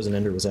friend Frozen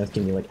Ender was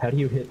asking me like, how do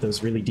you hit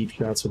those really deep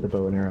shots with the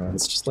bow and arrow? And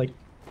it's just like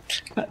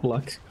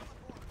luck.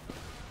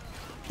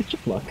 It's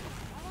just luck.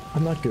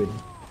 I'm not good.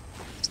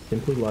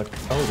 Simply luck.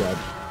 Oh god.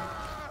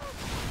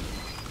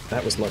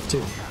 That was luck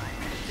too.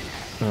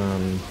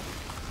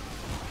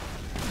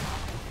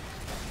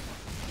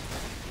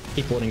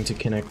 Keep wanting to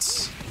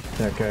connect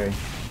that guy.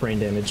 Brain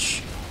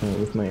damage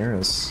with my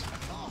arrows.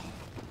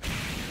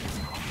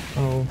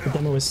 Oh, the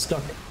demo is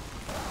stuck.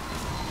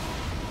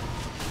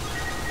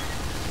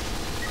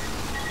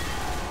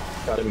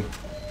 Got him.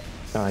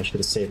 Oh, I should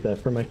have saved that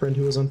for my friend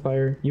who was on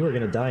fire. You are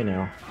gonna die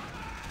now.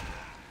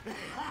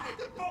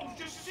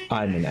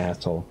 I'm an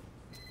asshole.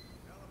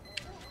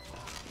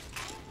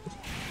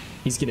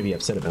 He's gonna be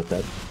upset about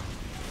that.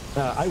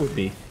 I would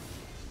be.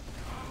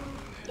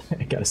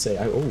 I gotta say,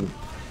 oh,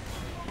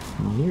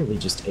 nearly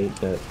just ate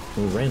that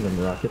random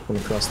rocket from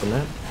across the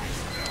map.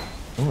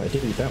 Oh, I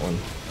did eat that one.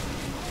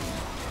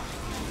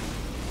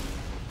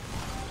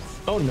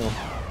 Oh no.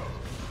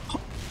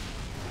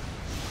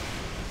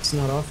 It's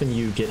not often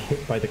you get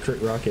hit by the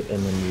crit rocket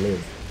and then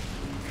live.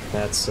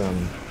 That's,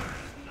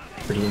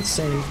 pretty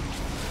insane.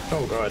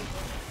 Oh god.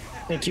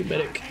 Thank you,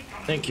 medic.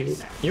 Thank you.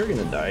 You're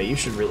gonna die. You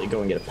should really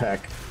go and get a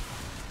pack.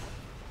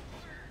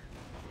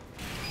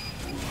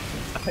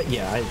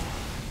 Yeah,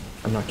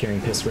 I'm not carrying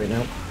piss right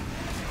now.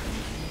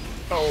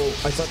 Oh,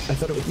 I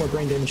thought it was more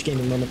brain damage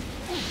gaming moment.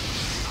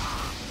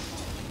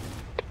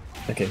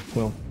 Okay,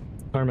 well,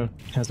 karma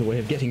has a way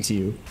of getting to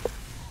you.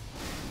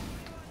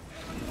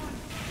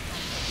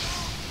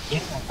 Yeah,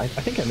 I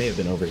think I may have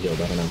been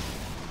overhealed, I don't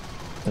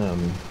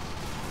know.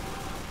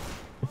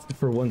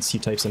 For once you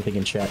type something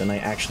in chat and I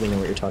actually know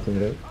what you're talking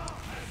about.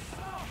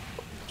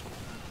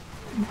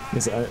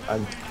 Because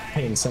I'm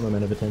paying some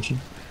amount of attention.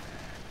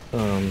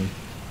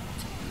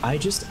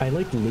 I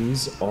like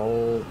lose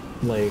all,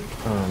 like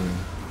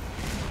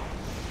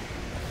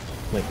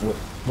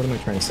what am I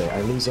trying to say?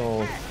 I lose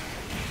all,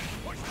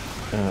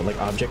 like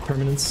object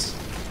permanence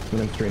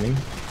when I'm streaming.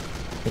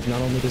 Like,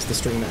 not only does the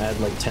stream add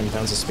like 10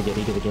 pounds of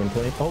spaghetti to the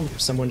gameplay. Oh,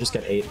 someone just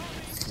got ate.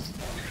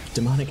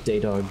 Demonic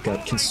Daydog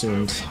got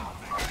consumed.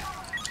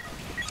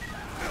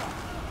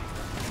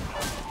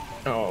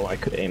 Oh, I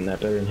could aim that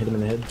better and hit him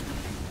in the head.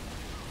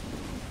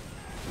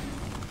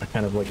 I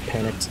kind of like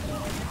panicked.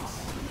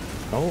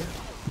 Oh.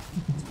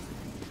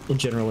 In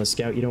general, as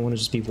Scout, you don't want to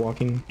just be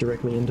walking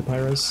directly into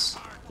Pyros.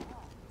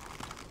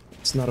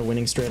 It's not a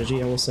winning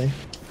strategy, I will say.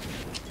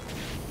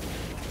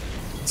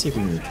 Let's see if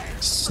we can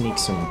sneak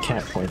some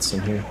cat points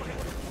in here.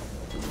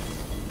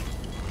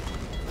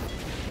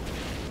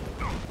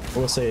 I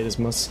will say it is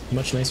much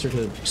nicer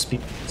to just be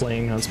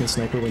playing Huntsman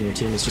Sniper when your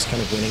team is just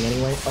kind of winning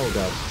anyway. Oh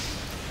god.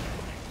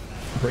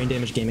 Brain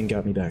damage gaming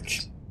got me back.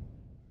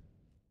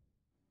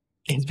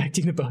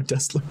 Inspecting the bow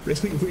does look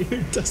really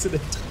weird, doesn't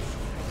it?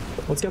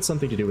 Well, it's got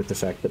something to do with the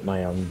fact that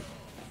my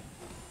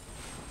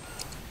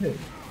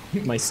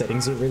my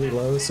settings are really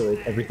low, so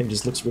everything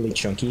just looks really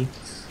chunky.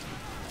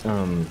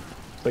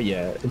 But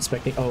yeah,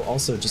 inspecting. Oh,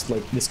 also just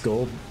like these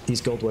gold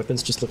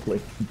weapons just look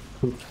like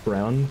pooped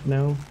brown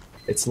now.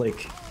 It's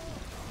like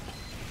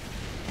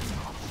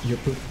your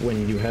poop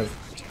when you have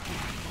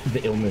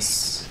the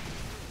illness.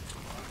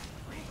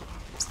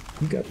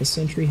 You got the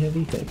sentry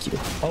heavy, thank you.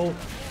 Oh,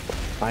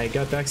 I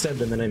got backstabbed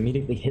and then I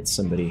immediately hit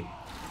somebody.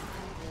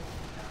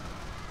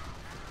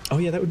 Oh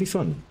yeah, that would be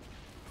fun.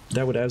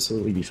 That would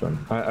absolutely be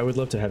fun. I would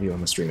love to have you on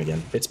the stream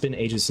again. It's been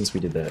ages since we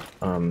did that.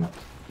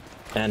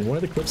 And one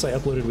of the clips I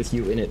uploaded with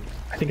you in it,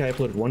 I think I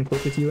uploaded one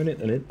clip with you in it,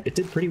 and it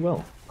did pretty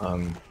well.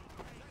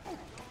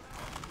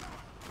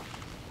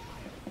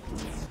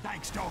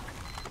 Thanks, Doc.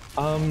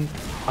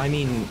 I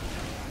mean,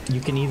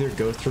 you can either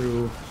go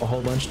through a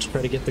whole bunch to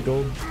try to get the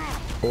gold,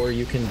 or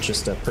you can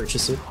just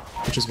purchase it,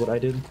 which is what I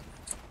did.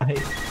 I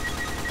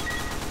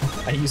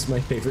used my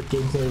favorite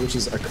gameplay, which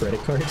is a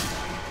credit card.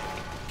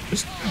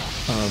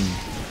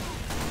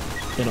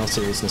 In all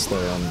seriousness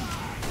though,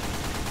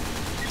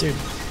 dude,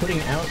 putting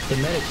out the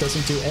medic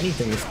doesn't do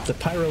anything if the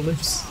pyro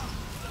lives.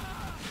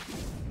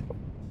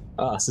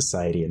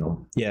 Society and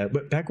all. Yeah,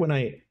 but back when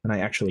I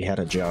actually had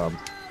a job,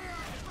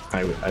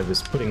 I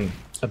was putting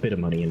a bit of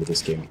money into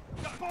this game,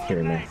 here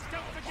and there.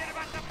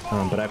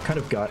 But I've kind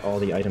of got all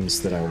the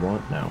items that I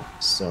want now,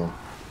 so,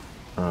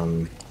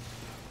 I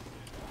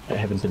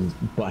haven't been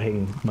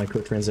buying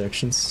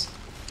microtransactions,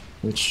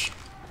 which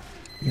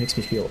makes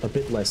me feel a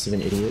bit less of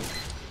an idiot.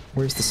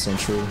 Where's the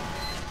sentry?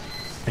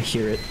 I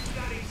hear it.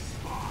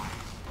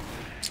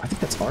 I think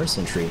that's our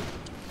sentry.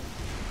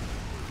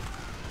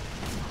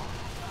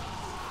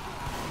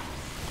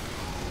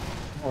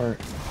 Or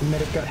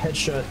medic got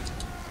headshot.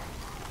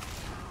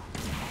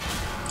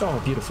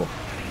 Oh, beautiful.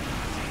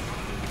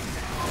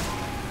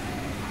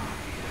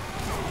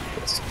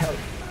 Scout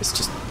is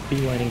just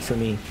beelining for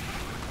me.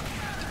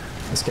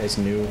 This guy's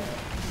new.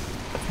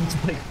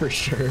 Like, for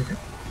sure.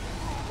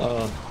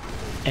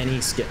 Any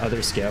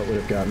other scout would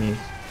have got me.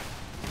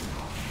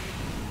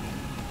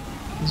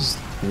 Just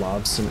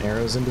lob some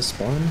arrows into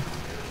spawn.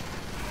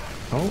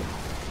 Oh,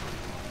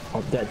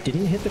 that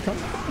didn't hit the car.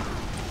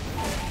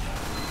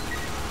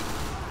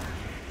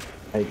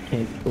 I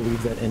can't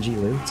believe that NG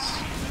lived.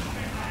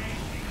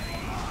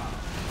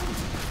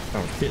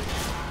 Oh, shit.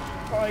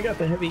 Oh, I got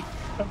the heavy.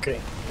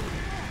 Okay.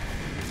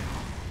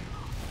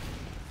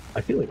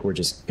 I feel like we're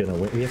just gonna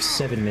wait. We have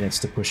 7 minutes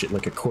to push it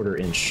like a quarter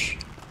inch.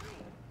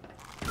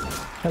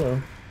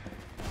 Hello.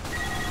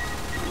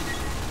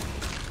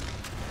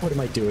 What am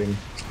I doing?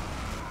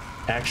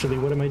 Actually,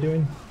 what am I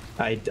doing?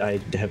 I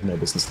have no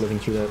business living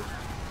through that.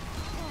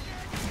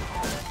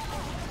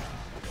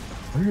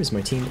 Where is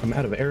my team? I'm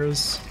out of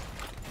arrows.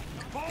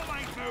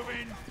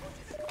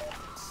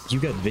 You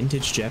got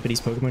vintage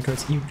Japanese Pokemon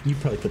cards? You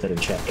probably put that in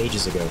chat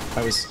ages ago.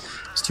 I was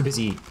too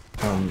busy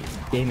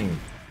gaming.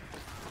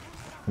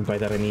 And by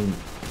that I mean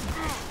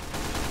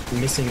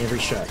missing every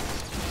shot.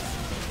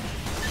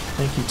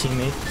 Thank you,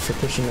 teammate, for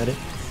pushing that in.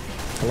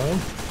 Hello?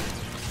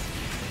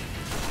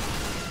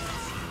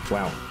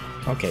 Wow.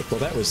 Okay, well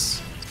that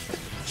was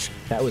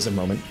a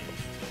moment.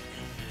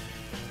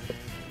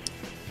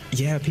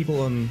 Yeah,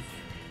 people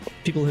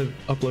have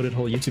uploaded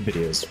whole YouTube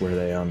videos where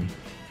they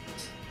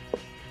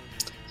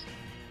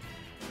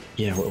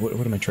yeah,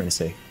 what am I trying to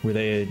say? Where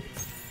they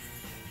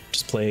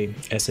just play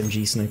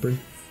SMG sniper.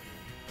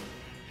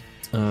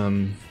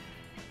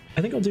 I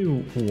think I'll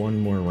do one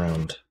more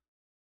round.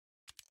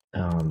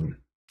 And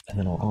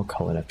then I'll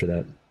call it after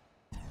that.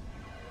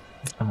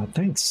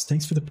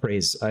 Thanks for the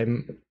praise.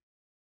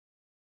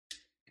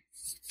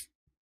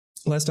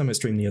 Last time I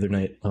streamed the other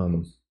night,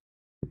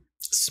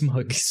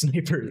 smug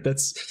sniper.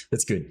 That's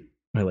good.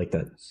 I like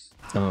that.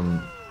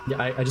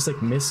 Yeah, I just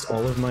like missed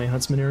all of my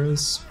huntsman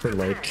arrows for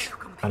like,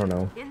 I don't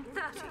know,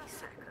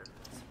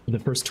 the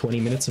first 20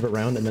 minutes of a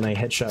round, and then I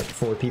headshot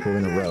 4 people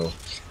in a row,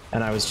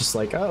 and I was just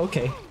like, oh,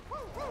 okay,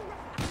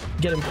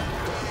 get him.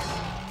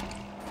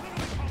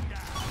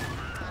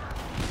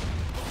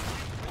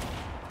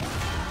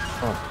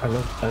 Oh,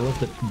 I love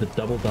the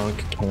double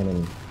donk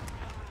cannon.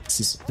 This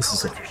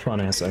is a fun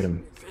ass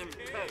item.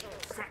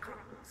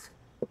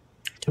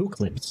 2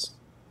 clips.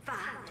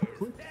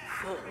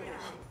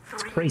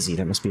 It's crazy.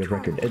 That must be a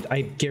record.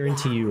 I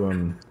guarantee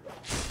you,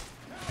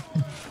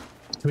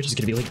 Twitch is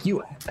gonna be like,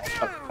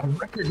 a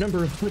record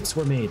number of clips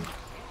were made.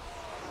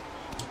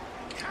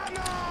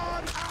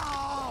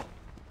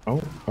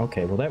 Oh,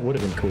 okay. Well, that would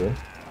have been cool.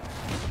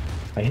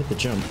 I hit the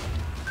jump.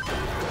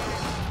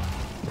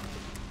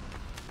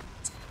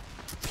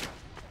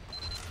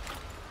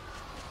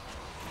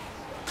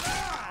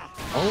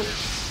 Oh,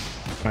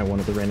 I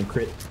wanted the random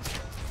crit.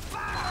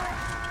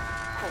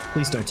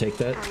 Please don't take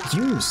that.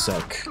 You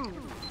suck.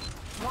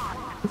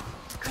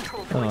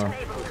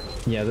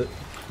 Yeah,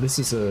 this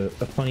is a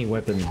funny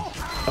weapon.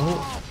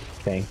 Oh,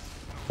 okay.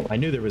 I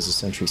knew there was a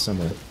sentry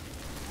somewhere.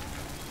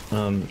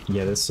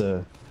 Yeah, this,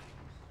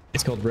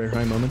 it's called Rare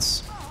High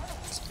Moments.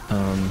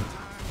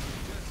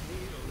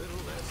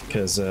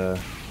 Because,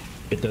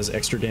 it does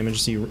extra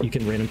damage, so you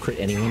can random crit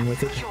anyone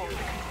with it.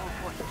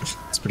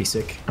 It's pretty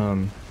sick.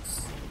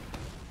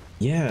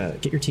 Yeah,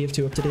 get your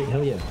TF2 up to date,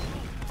 hell yeah.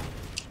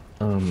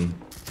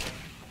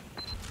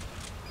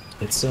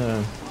 It's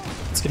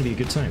gonna be a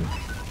good time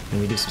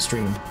when we do some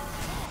streaming.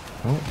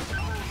 Oh.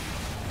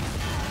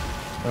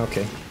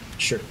 Okay,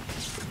 sure.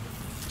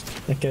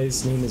 That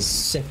guy's name is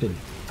Sepid.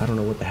 I don't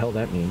know what the hell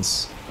that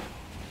means.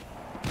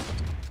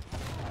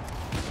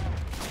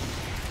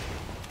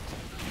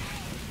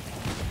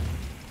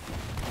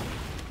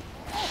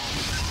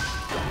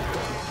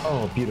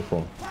 Oh,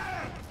 beautiful.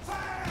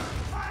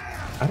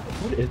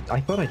 I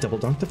thought I double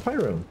donked the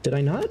pyro. Did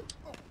I not?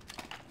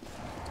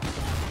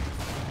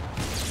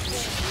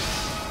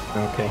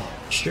 Okay,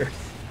 sure.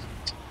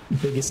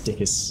 Biggest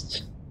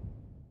Dickus.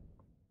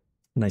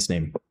 Nice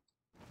name.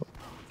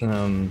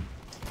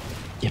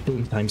 Yeah,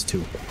 boom times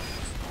 2.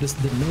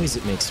 The noise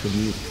it makes when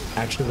you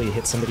actually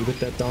hit somebody with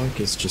that donk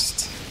is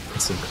just,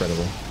 it's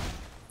incredible.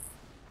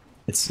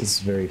 It's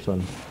very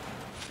fun.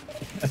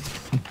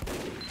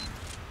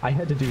 I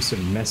had to do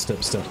some messed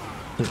up stuff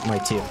with my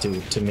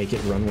TF2 to make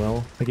it run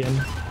well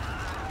again.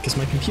 Because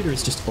my computer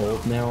is just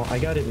old now. I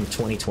got it in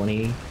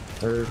 2020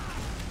 or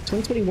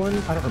 2021,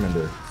 I don't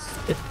remember.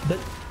 That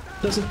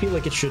doesn't feel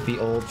like it should be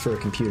old for a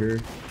computer,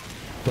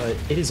 but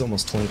it is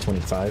almost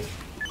 2025.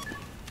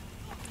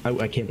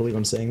 I can't believe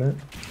I'm saying that.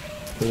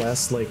 The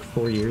last, like,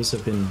 4 years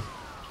have been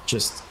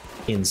just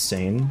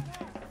insane,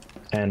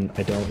 and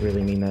I don't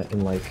really mean that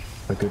in, like,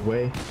 a good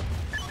way.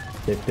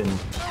 They've been...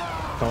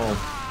 Oh.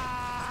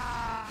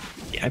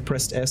 Yeah, I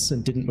pressed S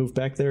and didn't move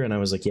back there, and I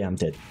was like, yeah, I'm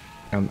dead.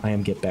 I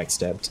am get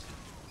backstabbed.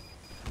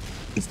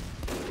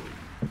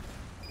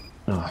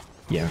 Ah,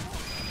 yeah.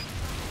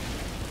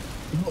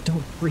 No,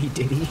 don't free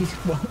Diddy.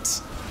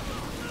 What?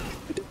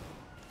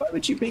 Why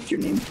would you make your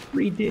name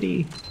Free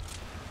Diddy?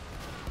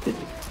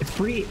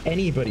 Free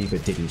anybody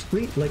but Diddy.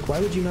 Free, like, why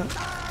would you not?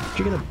 If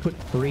you're gonna put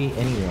free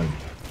anyone,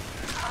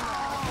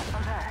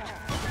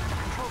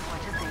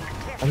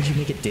 why would you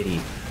make it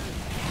Diddy?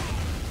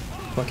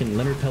 Fucking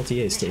Leonard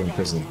Peltier is still in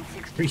prison.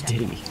 Free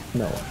Diddy.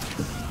 No.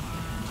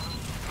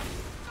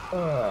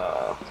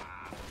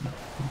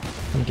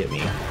 Come get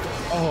me.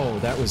 Oh,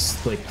 that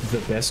was, like, the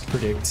best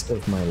predict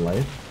of my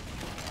life.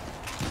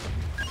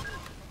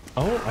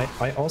 Oh,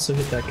 I also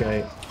hit that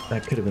guy.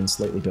 That could have been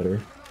slightly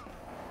better.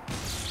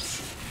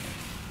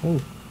 Oh.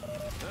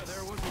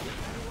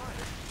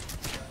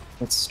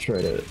 Let's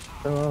try to...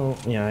 Oh,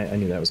 yeah, I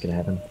knew that was gonna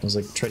happen. I was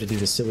like, try to do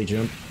this silly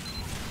jump.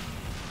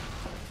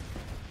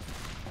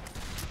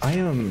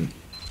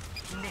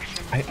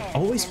 I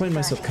always find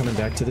myself coming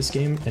back to this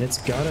game, and it's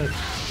gotta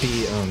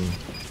be,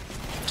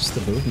 just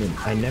the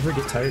movement. I never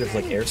get tired of,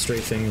 like, air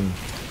strafing and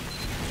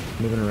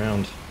moving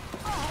around.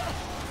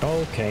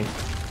 Oh, okay.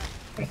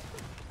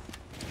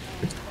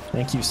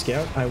 Thank you,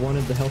 Scout. I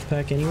wanted the health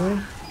pack anyway.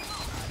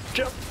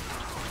 Jump!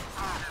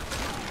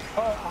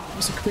 Oh, it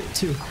was a crit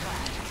too.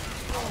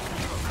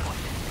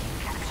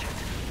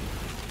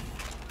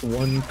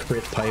 One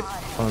crit pipe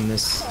on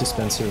this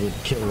dispenser would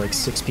kill like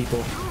 6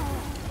 people.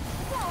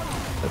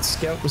 That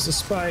Scout was a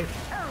spy.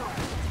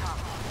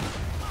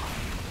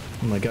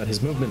 Oh my god,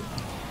 his movement.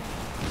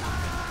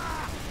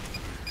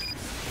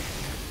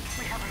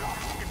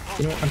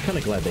 You know what? I'm kind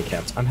of glad they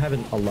capped. I'm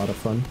having a lot of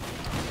fun.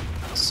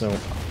 So,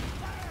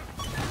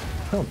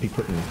 I don't be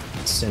putting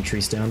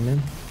sentries down,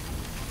 man.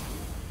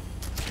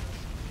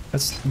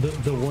 That's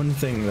the one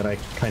thing that I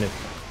kind of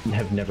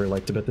have never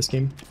liked about this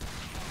game.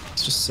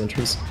 It's just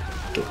sentries.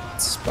 Get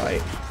spy.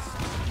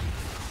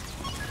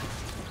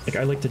 Like,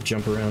 I like to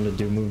jump around and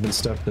do movement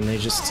stuff, and they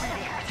just...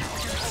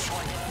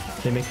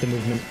 They make the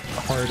movement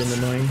hard and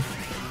annoying.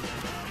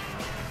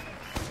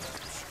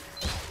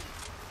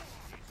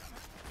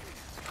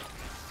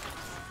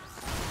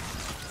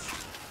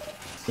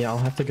 Yeah, I'll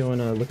have to go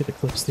and look at the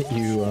clips that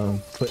you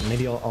put.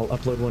 Maybe I'll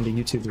upload one to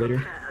YouTube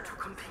later.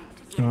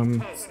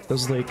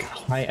 Those like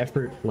high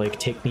effort, like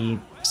take me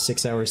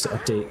 6 hours to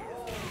update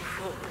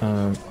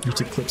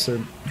YouTube clips they're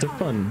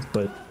fun,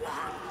 but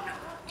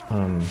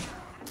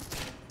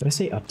did I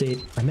say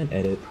update? I meant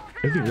edit.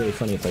 It would be really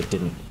funny if I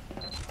didn't.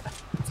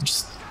 I'm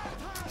just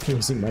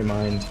losing my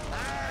mind.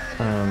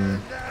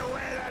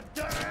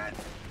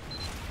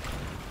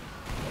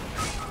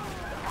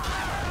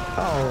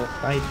 Oh,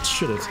 I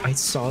should have. I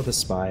saw the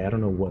spy. I don't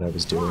know what I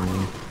was doing.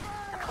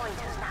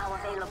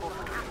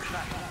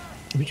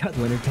 We got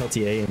Leonard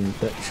Peltier, and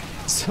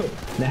so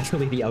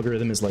naturally the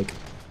algorithm is like,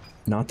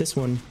 not this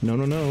one. No,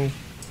 no, no.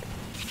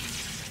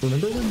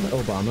 Remember when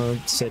Obama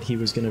said he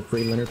was gonna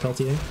free Leonard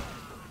Peltier?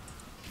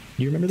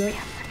 You remember that?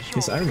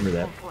 Yes, I remember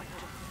that.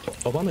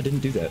 Obama didn't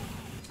do that.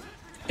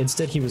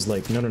 Instead, he was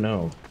like, no, no,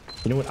 no.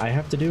 You know what I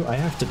have to do? I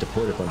have to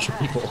deport a bunch of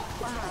people.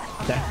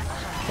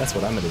 That's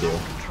what I'm gonna do.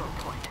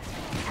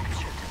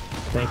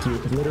 Thank you.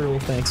 Literal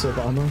thanks,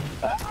 Obama.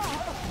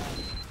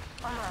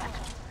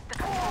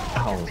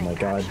 Oh my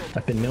god.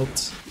 I've been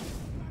milked.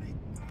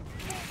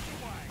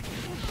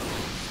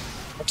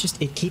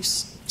 It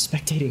keeps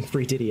spectating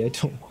Free Diddy. I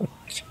don't want...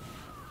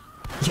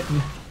 Yeah,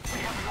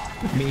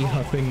 me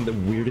huffing the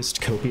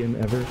weirdest copium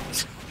ever.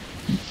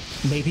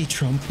 Maybe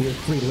Trump will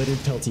free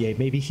Leonard Peltier.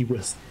 Maybe he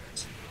will.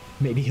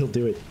 Maybe he'll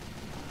do it.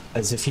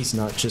 As if he's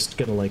not just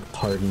gonna, like,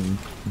 pardon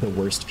the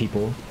worst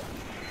people.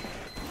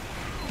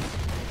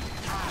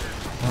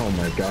 Oh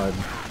my god.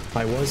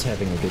 I was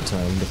having a good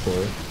time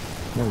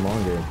before. No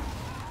longer.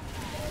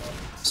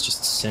 It's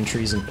just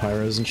sentries and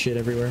pyros and shit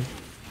everywhere.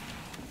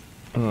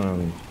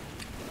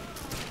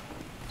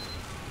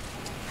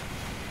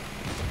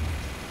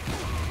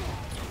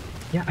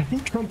 Yeah, I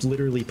think Trump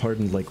literally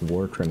pardoned, like,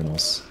 war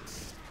criminals.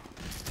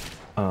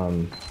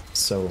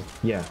 So,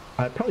 yeah.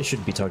 I probably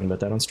shouldn't be talking about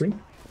that on stream.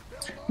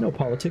 No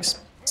politics.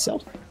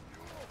 Self.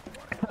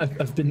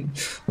 I've been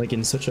like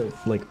in such a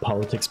like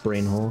politics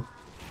brain hole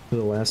for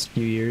the last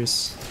few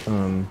years.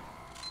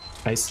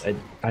 I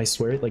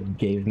swear it like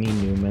gave me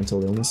new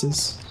mental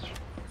illnesses.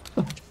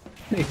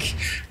 like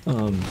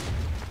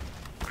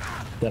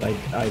that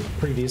I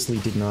previously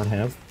did not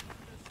have.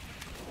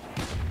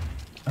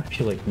 I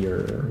feel like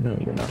you're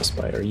not a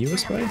spy. Are you a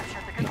spy?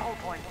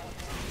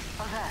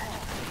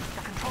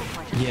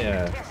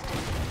 Yeah.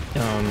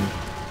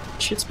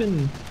 Shit's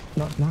been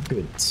not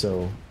good.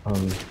 So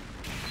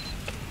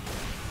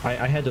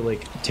I had to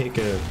like take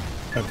a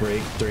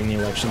break during the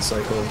election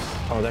cycle.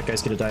 Oh, that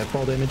guy's gonna die of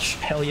fall damage.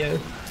 Hell yeah.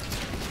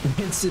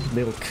 Rancid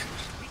milk.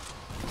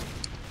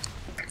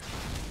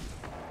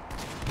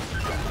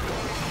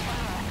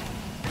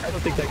 I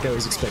don't think that guy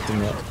was expecting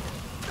that.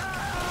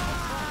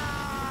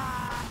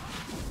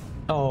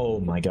 Oh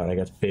my god, I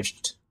got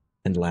fished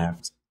and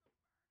laughed.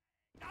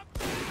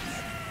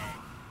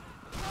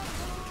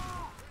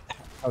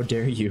 How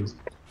dare you?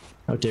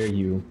 How dare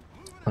you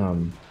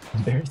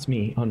embarrass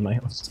me on my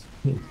own?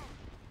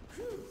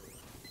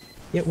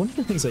 Yeah, one of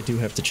the things I do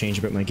have to change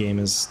about my game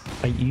is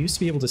I used to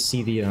be able to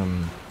see the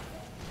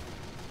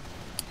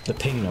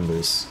ping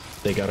numbers.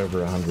 They got over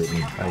 100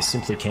 and I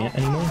simply can't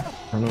anymore.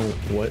 I don't know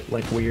what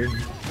like weird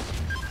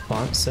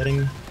font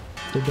setting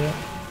did that.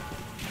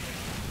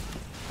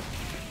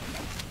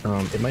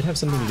 It might have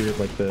something to do with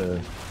like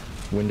the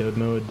windowed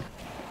mode.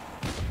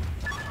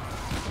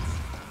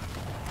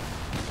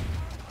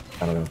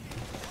 I don't know.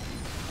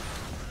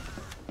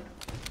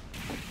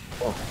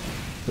 Oh,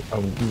 a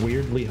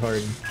weirdly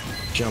hard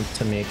jump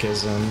to make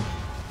as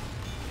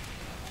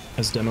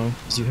demo,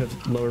 because you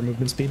have lower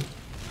movement speed.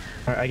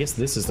 I guess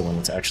this is the one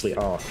that's actually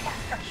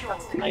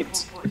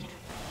sniped.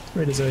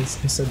 Right as I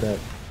said that.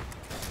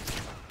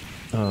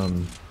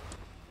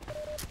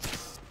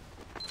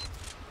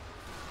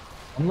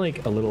 I'm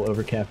like a little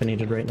over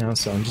caffeinated right now,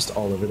 so I'm just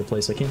all over the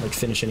place. I can't like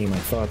finish any of my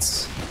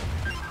thoughts.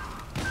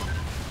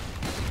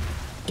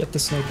 Get the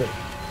sniper.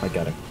 I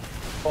got him.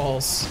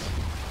 False.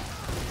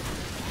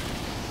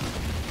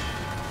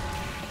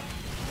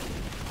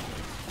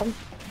 I'm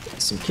getting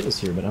some kills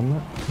here, but I'm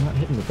not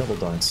hitting the double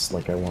donks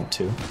like I want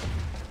to.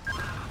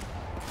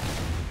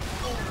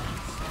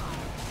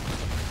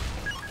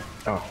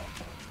 Oh,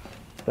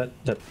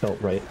 that felt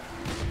right.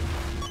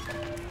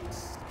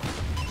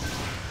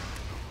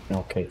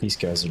 Okay, these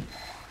guys are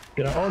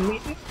gonna own me.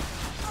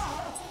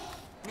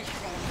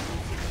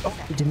 Oh,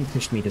 he didn't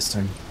push me this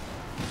time.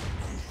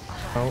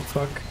 Oh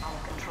fuck.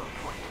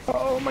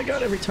 Oh my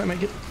god, every time I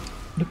get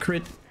the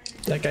crit,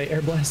 that guy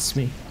air blasts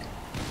me.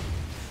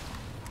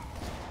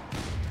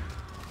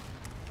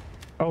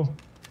 Oh.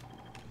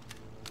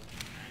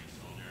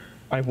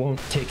 I won't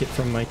take it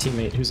from my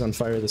teammate who's on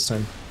fire this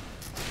time.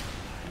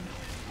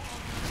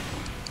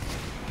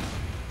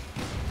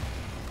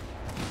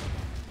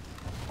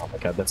 Oh my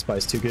god, that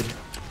spy's too good.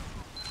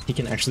 He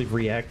can actually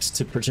react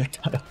to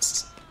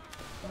projectiles.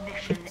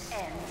 Mission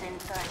ends in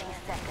 30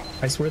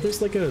 seconds. I swear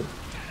there's like a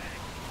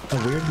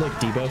weird like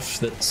debuff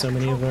that so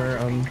many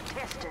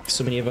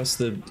of us,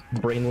 the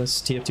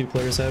brainless TF2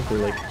 players have,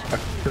 where like a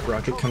crit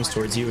rocket comes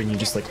towards you and you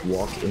just like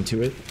walk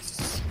into it.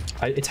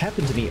 It's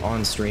happened to me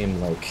on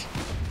stream like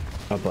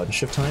a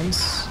bunch of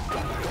times.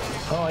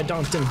 Oh, I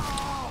donked him.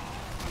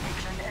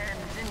 Mission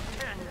ends in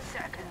 10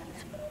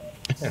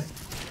 seconds.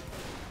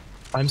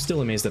 I'm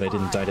still amazed that I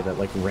didn't die to that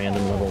like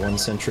random level 1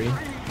 sentry.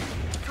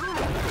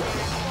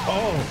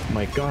 Oh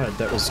my god,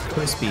 that was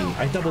crispy.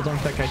 I double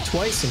dunked that guy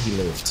twice and he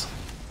lived.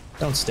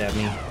 Don't stab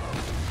me.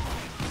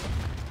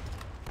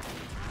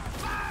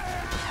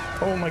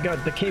 Oh my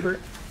god, the caber.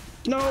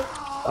 No!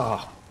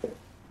 Ah, oh,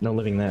 no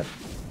living that.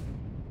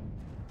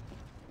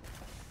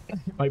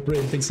 My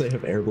brain thinks I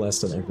have air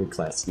blast on every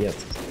class. Yep.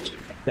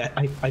 That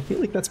I feel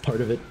like that's part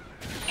of it.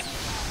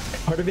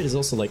 Part of it is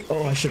also like,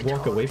 oh, I should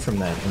walk away from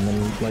that, and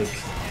then like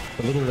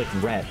a little like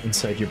rat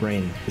inside your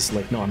brain is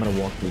like, no, I'm gonna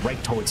walk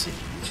right towards it.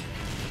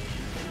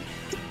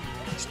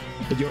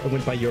 But I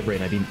went by your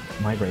brain, I mean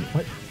my brain.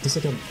 What? There's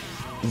like a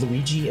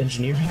Luigi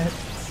engineer hat?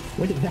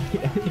 When did that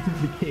get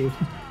into the game?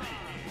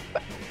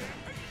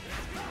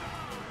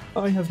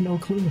 I have no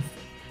clue.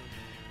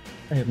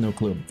 I have no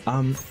clue.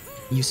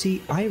 You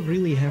see, I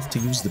really have to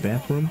use the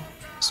bathroom,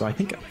 so I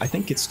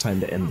think it's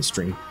time to end the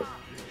stream.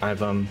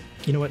 I've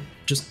you know what?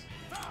 Just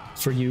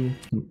for you,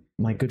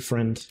 my good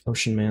friend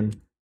Ocean Man,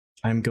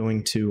 I'm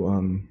going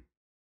to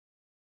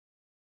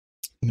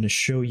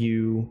show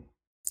you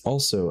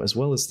also, as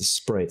well as the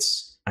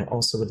sprites. I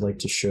also would like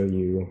to show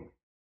you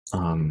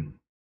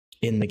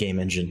in the game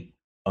engine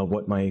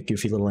what my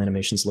goofy little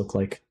animations look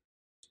like,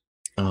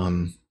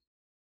 because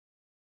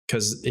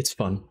it's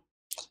fun.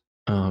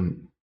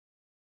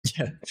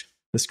 Yeah.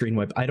 The screen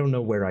wipe. I don't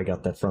know where I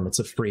got that from. It's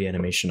a free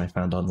animation I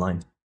found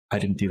online. I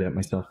didn't do that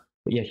myself.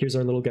 But yeah, here's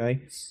our little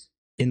guy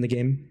in the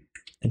game,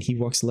 and he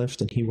walks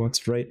left and he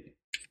walks right.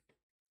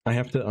 I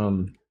have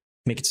to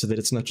make it so that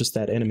it's not just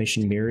that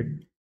animation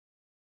mirrored,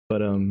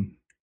 but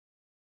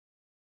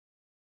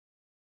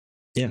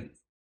yeah,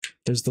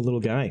 there's the little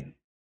guy.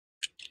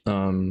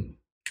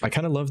 I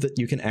kind of love that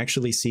you can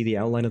actually see the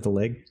outline of the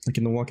leg, like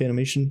in the walk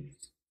animation.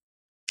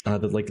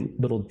 The like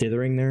little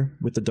dithering there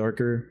with the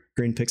darker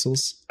green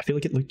pixels. I feel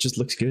like it just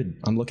looks good.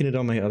 I'm looking at it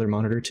on my other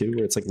monitor too,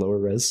 where it's like lower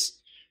res.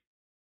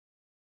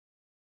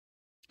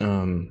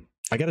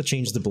 I gotta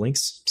change the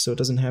blinks so it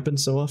doesn't happen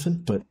so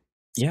often, but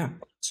yeah,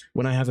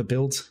 when I have a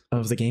build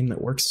of the game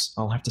that works,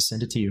 I'll have to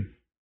send it to you.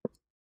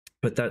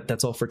 But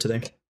that's all for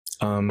today.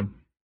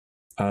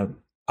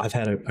 I've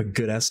had a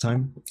good ass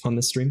time on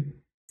this stream,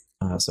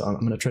 so I'm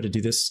gonna try to do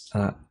this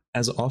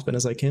as often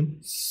as I can.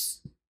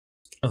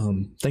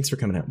 Thanks for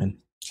coming out, man.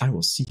 I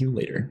will see you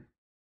later.